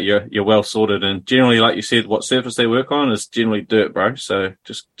sounds like you're well sorted. And generally, like you said, what surface they work on is generally dirt, bro. So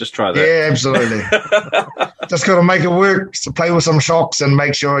just try that. Yeah, absolutely. Just got to make it work. So play with some shocks and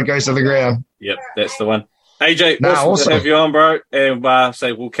make sure it goes to the ground. Yep, that's the one. AJ, awesome to have you on, bro. And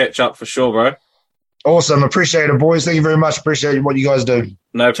we'll catch up for sure, bro. Awesome. Appreciate it, boys. Thank you very much. Appreciate what you guys do.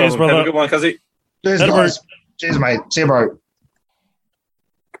 No problem. Cheers, brother. Have a good one, Cuzzy. Cheers, guys. Cheers, mate. See you, bro.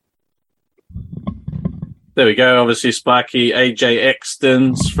 There we go. Obviously, Sparky, AJ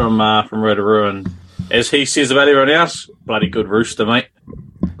Extons from Rotorua, and as he says about everyone else, bloody good rooster, mate.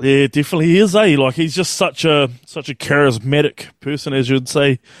 Yeah, definitely is, eh? Like, he's just such a charismatic person, as you'd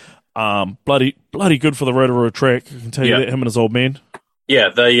say. Bloody good for the Rotorua track. I can tell you that, him and his old man. Yeah,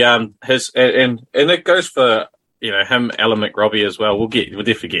 his and it goes for him, Alan McRobbie as well. We'll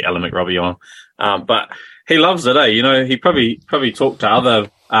definitely get Alan McRobbie on. But he loves it, eh? He probably talked to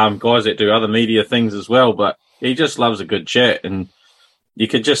other guys that do other media things as well, but he just loves a good chat, and you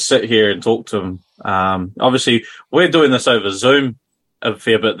could just sit here and talk to him. Obviously, we're doing this over Zoom a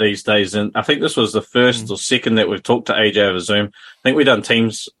fair bit these days, and I think this was the first or second that we've talked to AJ over Zoom. I think we've done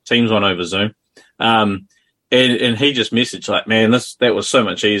Teams one over Zoom. And he just messaged like, man, that was so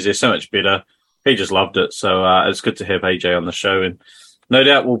much easier, so much better. He just loved it. So it's good to have AJ on the show. And no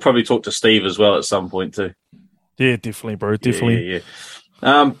doubt we'll probably talk to Steve as well at some point too. Yeah, definitely, bro. Definitely.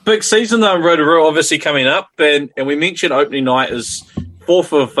 Yeah. Big season though in Rotorua obviously coming up. And we mentioned opening night is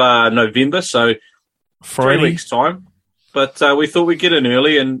 4th of November, so Friday. 3 weeks' time. But we thought we'd get in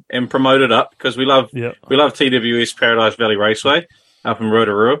early and promote it up because we love TWS Paradise Valley Raceway up in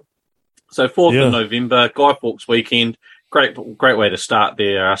Rotorua. So 4th of November, Guy Fawkes weekend. Great way to start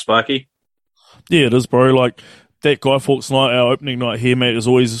there, Sparky. Yeah, it is, bro. Like that Guy Fawkes night, our opening night here, mate, is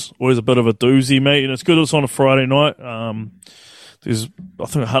always a bit of a doozy, mate. And it's good it's on a Friday night. I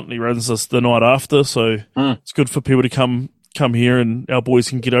think Huntley runs this the night after, so it's good for people to come here and our boys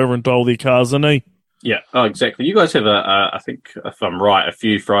can get over and dial their cars in, eh? Yeah, exactly. You guys have I think, if I'm right, a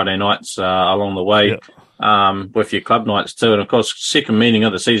few Friday nights along the way with your club nights too. And of course, second meeting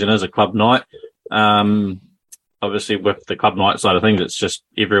of the season is a club night. Obviously, with the club night side of things, it's just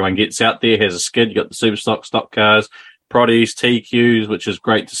everyone gets out there, has a skid. You got the super stock cars, Proddies, TQs, which is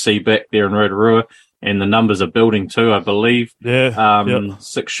great to see back there in Rotorua. And the numbers are building too, I believe.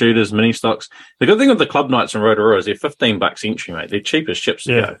 6 shooters, mini stocks. The good thing with the club nights in Rotorua is they're $15 entry, mate. They're cheap as chips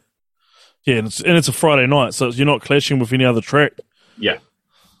to go. Yeah, and it's a Friday night, so you're not clashing with any other track. Yeah,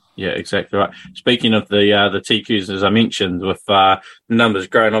 exactly right. Speaking of the TQs, as I mentioned, with the numbers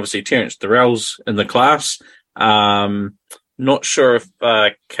growing, obviously Terence Durrell's in the class. Not sure if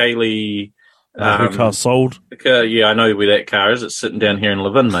Kaylee... her car sold. Yeah, I know where that car is. It's sitting down here in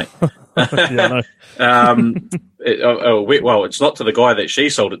Levin, mate. Yeah, I know. Well, it's not to the guy that she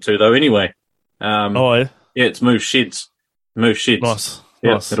sold it to, though, anyway. Yeah, it's Move Sheds. Nice.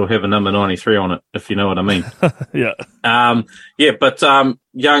 Yeah, nice. It'll have a number 93 on it, if you know what I mean. Yeah. But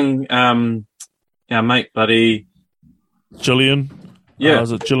young, our mate, buddy. Gillian. Yeah.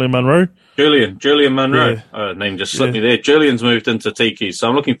 Is it Gillian Munro? Julian Munro. Yeah. Name just slipped me there. Julian's moved into TQ, so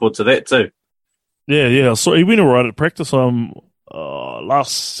I'm looking forward to that too. Yeah. So he went all right at practice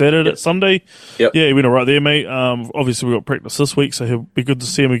last Saturday, Sunday. Yep. Yeah, he went all right there, mate. Obviously, we got practice this week, so he'll be good to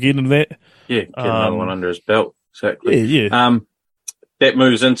see him again in that. Yeah, get another one under his belt. Exactly. Yeah. That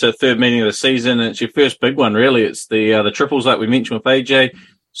moves into third meeting of the season, and it's your first big one, really. It's the triples like we mentioned with AJ,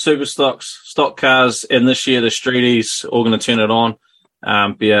 super stocks, stock cars, and this year the Streeties all going to turn it on.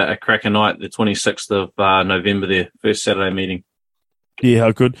 Be a cracker night, the 26th of November, there, first Saturday meeting. Yeah,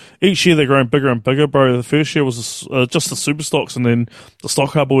 how good. Each year they're growing bigger and bigger, bro. The first year was just the super stocks, and then the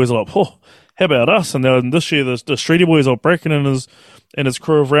stock car boys are like, how about us? And then this year the Streetie boys are Bracken and his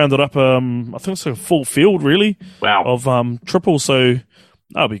crew have rounded up, I think it's like a full field, really, of triples. So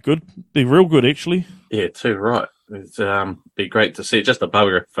that'll be good. Be real good, actually. Yeah, too right. It's be great to see. Just a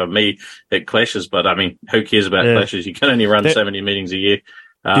bugger for me, it clashes, but I mean, who cares about clashes? You can only run so many meetings a year.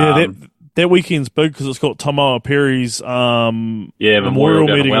 That weekend's big because it's got Tamawa Perry's Memorial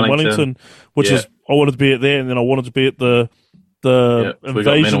meeting in Wellington, which is I wanted to be at that, and then I wanted to be at the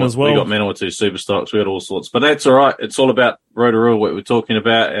Invasion as well. We got Manawatu super stocks. We had all sorts, but that's all right. It's all about Rotorua, what we're talking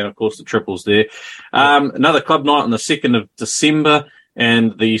about, and of course the triples there. Another club night on the 2nd of December.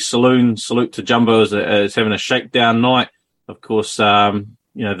 And the saloon salute to Jumbo is having a shakedown night. Of course,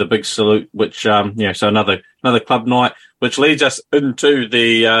 the big salute, which so another club night, which leads us into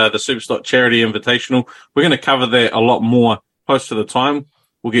the Superstock Charity Invitational. We're going to cover that a lot more close to the time.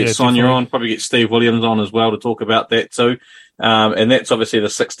 We'll get Sonia on, probably get Steve Williams on as well to talk about that too. And that's obviously the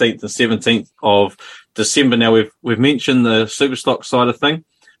 16th and 17th of December. Now we've mentioned the Superstock side of thing,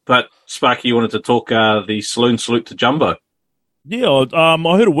 but Sparky, you wanted to talk the saloon salute to Jumbo. Yeah,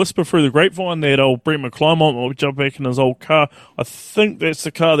 I heard a whisper through the grapevine that old Brent McClymont will jump back in his old car. I think that's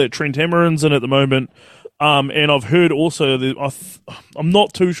the car that Trent Hamerin's in at the moment. And I've heard also that I'm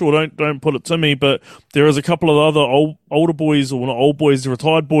not too sure. Don't put it to me, but there is a couple of other older boys, or not old boys,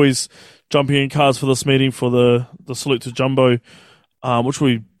 retired boys, jumping in cars for this meeting for the salute to Jumbo, which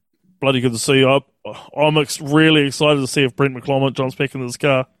will be bloody good to see. I'm really excited to see if Brent McClymont jumps back in this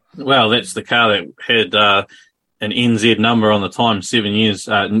car. Well, that's the car that had an NZ number on the time, 7 years,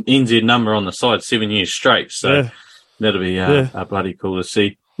 NZ number on the side, 7 years straight. So that'll be bloody cool to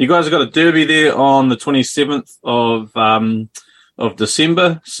see. You guys have got a derby there on the 27th of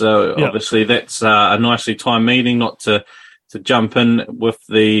December. So obviously that's a nicely timed meeting, not to jump in with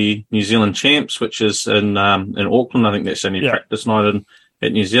the New Zealand champs, which is in Auckland. I think that's only practice night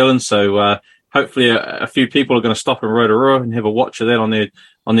at New Zealand. So hopefully a few people are going to stop in Rotorua and have a watch of that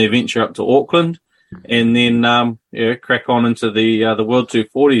on their venture up to Auckland. And then crack on into the World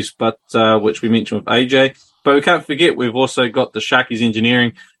 240s, but which we mentioned with AJ. But we can't forget we've also got the Sharkies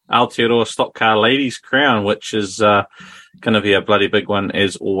Engineering Aotearoa Stock Car Ladies Crown, which is going to be a bloody big one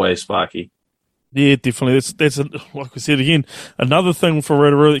as always, Sparky. Yeah, definitely. That's like we said again, another thing for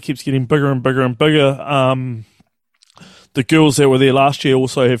Rotorua that keeps getting bigger and bigger and bigger. The girls that were there last year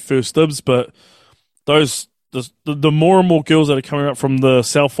also have first dibs, but the more and more girls that are coming up from the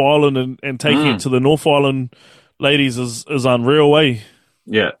South Island and taking it to the North Island ladies is unreal, eh?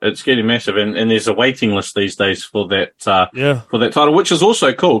 Yeah, it's getting massive, and there's a waiting list these days for that for that title, which is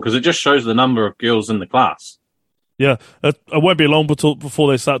also cool because it just shows the number of girls in the class. Yeah, it won't be long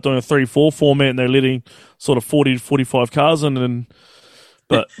before they start doing a 3-4 format and they're letting sort of 40 to 45 cars in.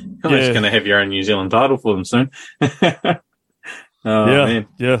 But you're just going to have your own New Zealand title for them soon. Man.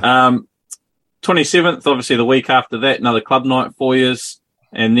 27th, obviously the week after that, another club night for years,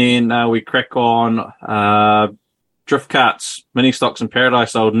 and then we crack on drift carts, Mini Stocks in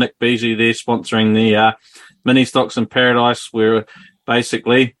Paradise. Old Nick Beasley there sponsoring the Mini Stocks in Paradise, where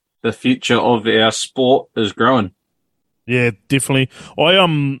basically the future of our sport is growing. Yeah, definitely.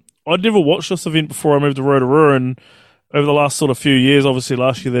 I'd never watched this event before I moved to Rotorua, and over the last sort of few years, obviously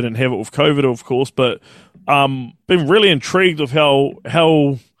last year they didn't have it with COVID, of course, but been really intrigued of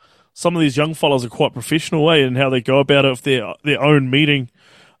how some of these young fellas are quite professional, and how they go about it with their own meeting.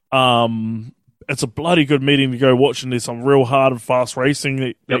 It's a bloody good meeting to go watch, and there's some real hard and fast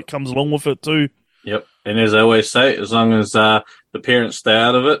racing that comes along with it too. Yep, and as I always say, as long as the parents stay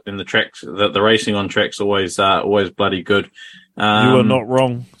out of it, and the tracks, the racing on tracks always bloody good. You are not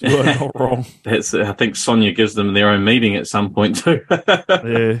wrong. You are not wrong. I think Sonia gives them their own meeting at some point too.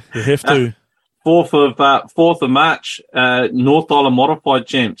 Yeah, you have to. 4th of March, North Island Modified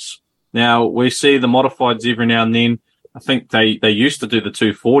Champs. Now we see the modifieds every now and then. I think they used to do the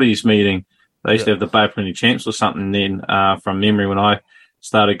 240s meeting. They used to have the Bay of Plenty Champs or something then, from memory when I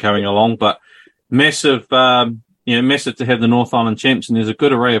started going along. But massive, massive to have the North Island Champs, and there's a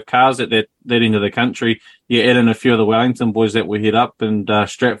good array of cars at that end of the country. You add in a few of the Wellington boys that we hit up, and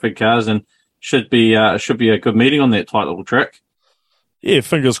Stratford cars, and should be a good meeting on that tight little track. Yeah,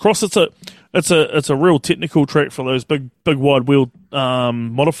 fingers crossed. It's a real technical track for those big wide wheel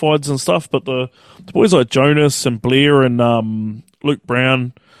modifieds and stuff. But the boys like Jonas and Blair and Luke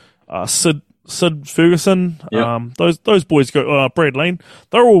Brown, Sid Ferguson, those boys go. Brad Lane,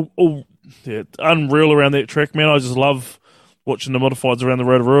 they're all unreal around that track, man. I just love watching the modifieds around the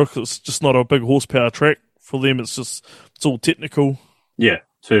Rotorua. It's just not a big horsepower track for them. It's all technical. Yeah,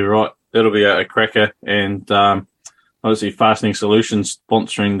 too right. That'll be a cracker, and obviously Fastening Solutions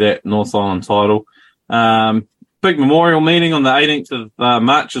sponsoring that North Island title. Big memorial meeting on the 18th of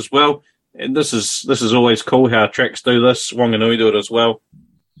March as well. And this is always cool how tracks do this. Wanganui do it as well.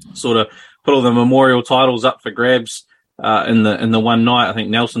 Sort of put all the memorial titles up for grabs in the one night. I think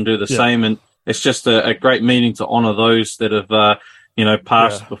Nelson do the same, and it's just a great meeting to honour those that have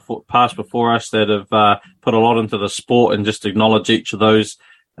passed before us, that have put a lot into the sport, and just acknowledge each of those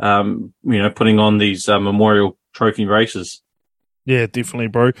putting on these memorial trophy races. Yeah, definitely,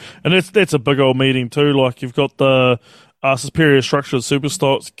 bro. And that's a big old meeting too. Like, you've got the Superior Structures Super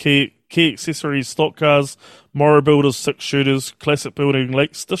Stocks, Key Accessories Stock Cars, Morrow Builders 6 Shooters, Classic Building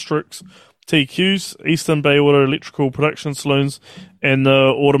Lakes Districts, TQs, Eastern Baywater Electrical Production Saloons, and the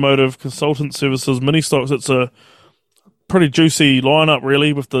Automotive Consultant Services Mini Stocks. It's a pretty juicy lineup,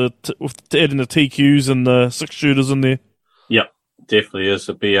 really, with adding the TQs and the 6 Shooters in there. Yep, definitely is.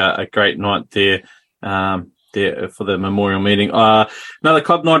 It'll be a great night there. There for the memorial meeting. Another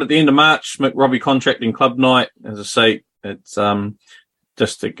club night at the end of March, McRobbie Contracting Club Night. As I say, it's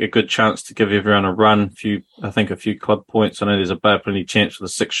just a good chance to give everyone a run. A few club points. I know there's a Bay of Plenty chance for the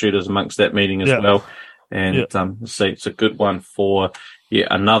 6 Shooters amongst that meeting as well. And it's a good one for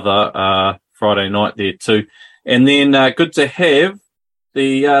another Friday night there too. And then good to have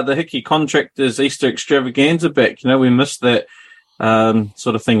the Hickey Contractors Easter Extravaganza back. We missed that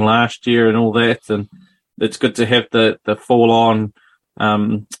sort of thing last year and all that, and it's good to have the full-on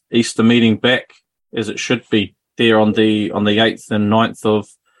Easter meeting back as it should be there on the 8th and 9th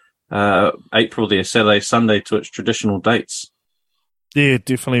of April there, Saturday, Sunday, to its traditional dates. Yeah,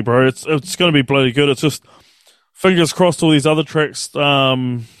 definitely, bro. It's going to be bloody good. It's just fingers crossed all these other tracks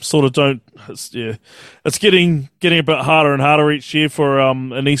sort of don't. It's getting a bit harder and harder each year for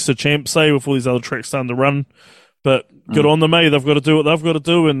an Easter champ, say, with all these other tracks starting to run. But good on them, eh? They've got to do what they've got to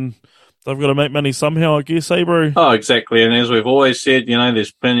do, and they've got to make money somehow, I guess, eh, bro? Oh, exactly. And as we've always said,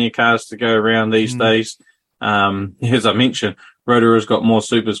 there's plenty of cars to go around these days. As I mentioned, Rotorua's got more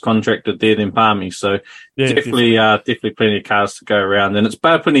supers contracted there than Palmy, so definitely plenty of cars to go around. And it's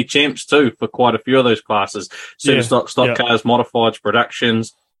Bay of Plenty champs too for quite a few of those classes. Super stock cars, modifieds,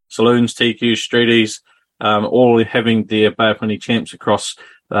 productions, saloons, TQs, streeties, all having their Bay of Plenty champs across,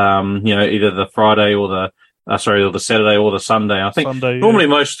 either the Friday or or the Saturday or the Sunday. I think Sunday, normally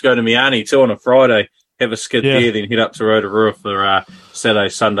most go to Miani too on a Friday, have a skid there, then head up to Rotorua for Saturday,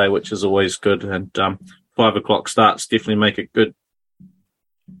 Sunday, which is always good. And 5 o'clock starts definitely make it good.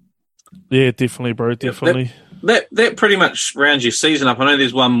 Yeah, definitely, bro, definitely. That pretty much rounds your season up. I know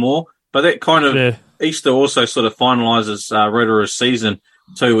there's one more, but that kind of Easter also sort of finalises Rotorua's season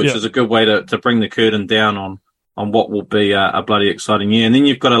too, which is a good way to bring the curtain down on what will be a bloody exciting year. And then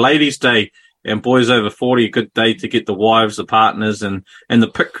you've got a ladies' day and boys over 40, a good day to get the wives, the partners, and the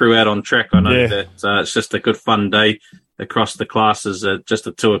pit crew out on track. I know that it's just a good fun day across the classes. Just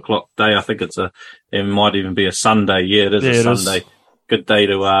a 2 o'clock day. I think it might even be a Sunday. Yeah, it is a Sunday. Good day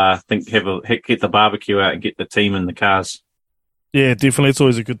to get the barbecue out and get the team in the cars. Yeah, definitely. It's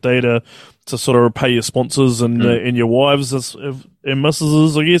always a good day to sort of repay your sponsors and your wives and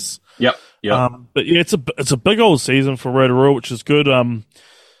missuses, I guess. Yep. But yeah, it's a big old season for Rotorua, which is good. I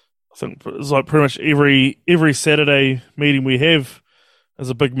think it's like pretty much every Saturday meeting we have is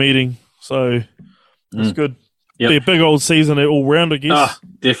a big meeting, so it's good. Yep. Be a big old season all round, I guess.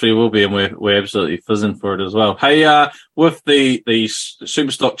 Definitely will be, and we're absolutely fizzing for it as well. Hey, with the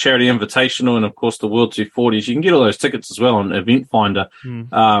Superstock Charity Invitational and, of course, the World 240s, you can get all those tickets as well on Event Finder.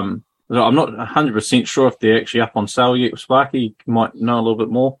 I'm not 100% sure if they're actually up on sale yet. Sparky, you might know a little bit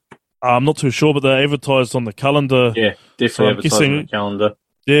more. I'm not too sure, but they're advertised on the calendar. Yeah, definitely advertised on the calendar.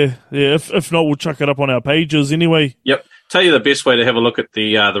 Yeah. If not, we'll chuck it up on our pages anyway. Yep. Tell you the best way to have a look at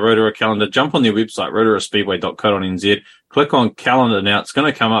the Rotorua calendar. Jump on their website, rotorua.speedway.co.nz. Click on calendar now. It's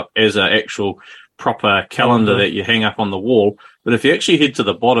going to come up as an actual proper calendar that you hang up on the wall. But if you actually head to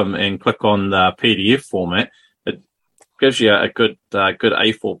the bottom and click on the PDF format, it gives you a good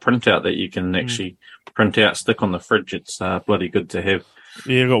A4 printout that you can actually print out, stick on the fridge. It's bloody good to have.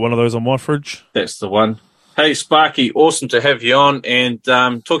 Yeah, I got one of those on my fridge. That's the one. Hey, Sparky, awesome to have you on. And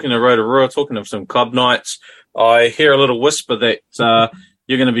talking to Rotorua, talking of some club nights, I hear a little whisper that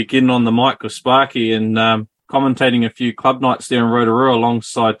you're going to be getting on the mic with Sparky and commentating a few club nights there in Rotorua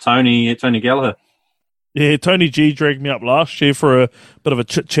alongside Tony Gallagher. Yeah, Tony G dragged me up last year for a bit of a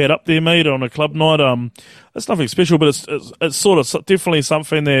chit-chat up there, mate, on a club night. It's nothing special, but it's sort of definitely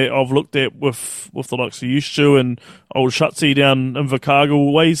something that I've looked at with the likes of you, Stu, and old Shutsy down in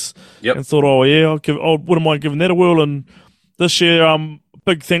Invercargill ways. Yep. And thought, I wouldn't mind giving that a whirl. And this year,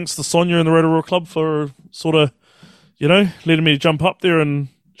 big thanks to Sonia and the Rotorua Club for sort of, letting me jump up there and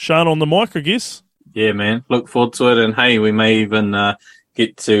shine on the mic, I guess. Yeah, man. Look forward to it. And hey, we may even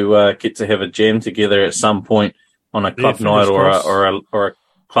get to have a jam together at some point on a club night or a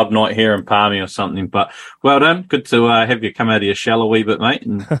club night here in Palmy or something. But well done. Good to have you come out of your shell a wee bit, mate,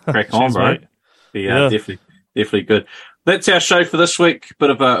 and crack on, bro. Yeah, definitely good. That's our show for this week. Bit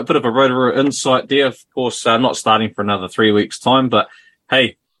of a Rotorua insight there. Of course, not starting for another 3 weeks' time, but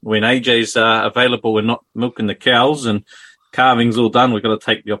hey, when AJ's available, we're not milking the cows and carving's all done. We've got to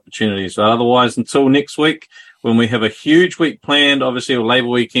take the opportunities. So otherwise, until next week, when we have a huge week planned, obviously a Labour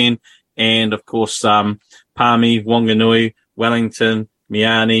weekend, and of course, Palmy, Wanganui, Wellington,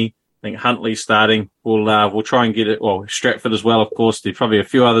 Miani, I think Huntly starting. We'll try and get it. Well, Stratford as well, of course. There's probably a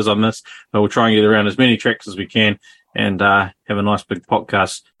few others I missed, but we'll try and get around as many tracks as we can and have a nice big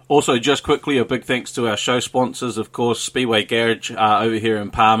podcast. Also, just quickly, a big thanks to our show sponsors, of course, Speedway Garage over here in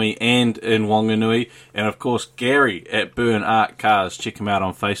Palmy and in Wanganui, and of course, Gary at Burn Art Cars. Check him out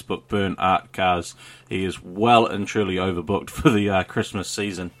on Facebook, Burn Art Cars. He is well and truly overbooked for the Christmas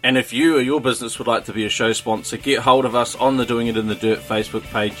season. And if you or your business would like to be a show sponsor, get hold of us on the Doing It in the Dirt Facebook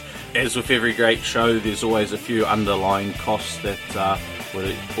page. As with every great show, there's always a few underlying costs that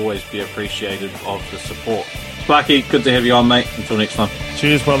would always be appreciated of the support. Sparky, good to have you on, mate. Until next time.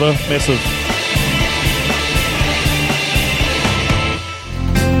 Cheers, brother. Massive.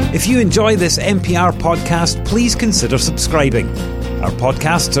 If you enjoy this MPR podcast, please consider subscribing. Our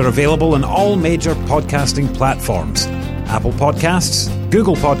podcasts are available on all major podcasting platforms: Apple Podcasts,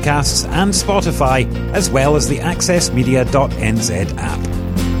 Google Podcasts, and Spotify, as well as the accessmedia.nz app.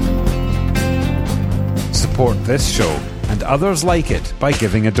 Support this show and others like it by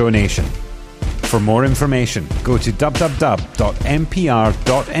giving a donation. For more information, go to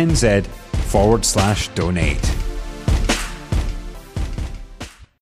www.mpr.nz/donate.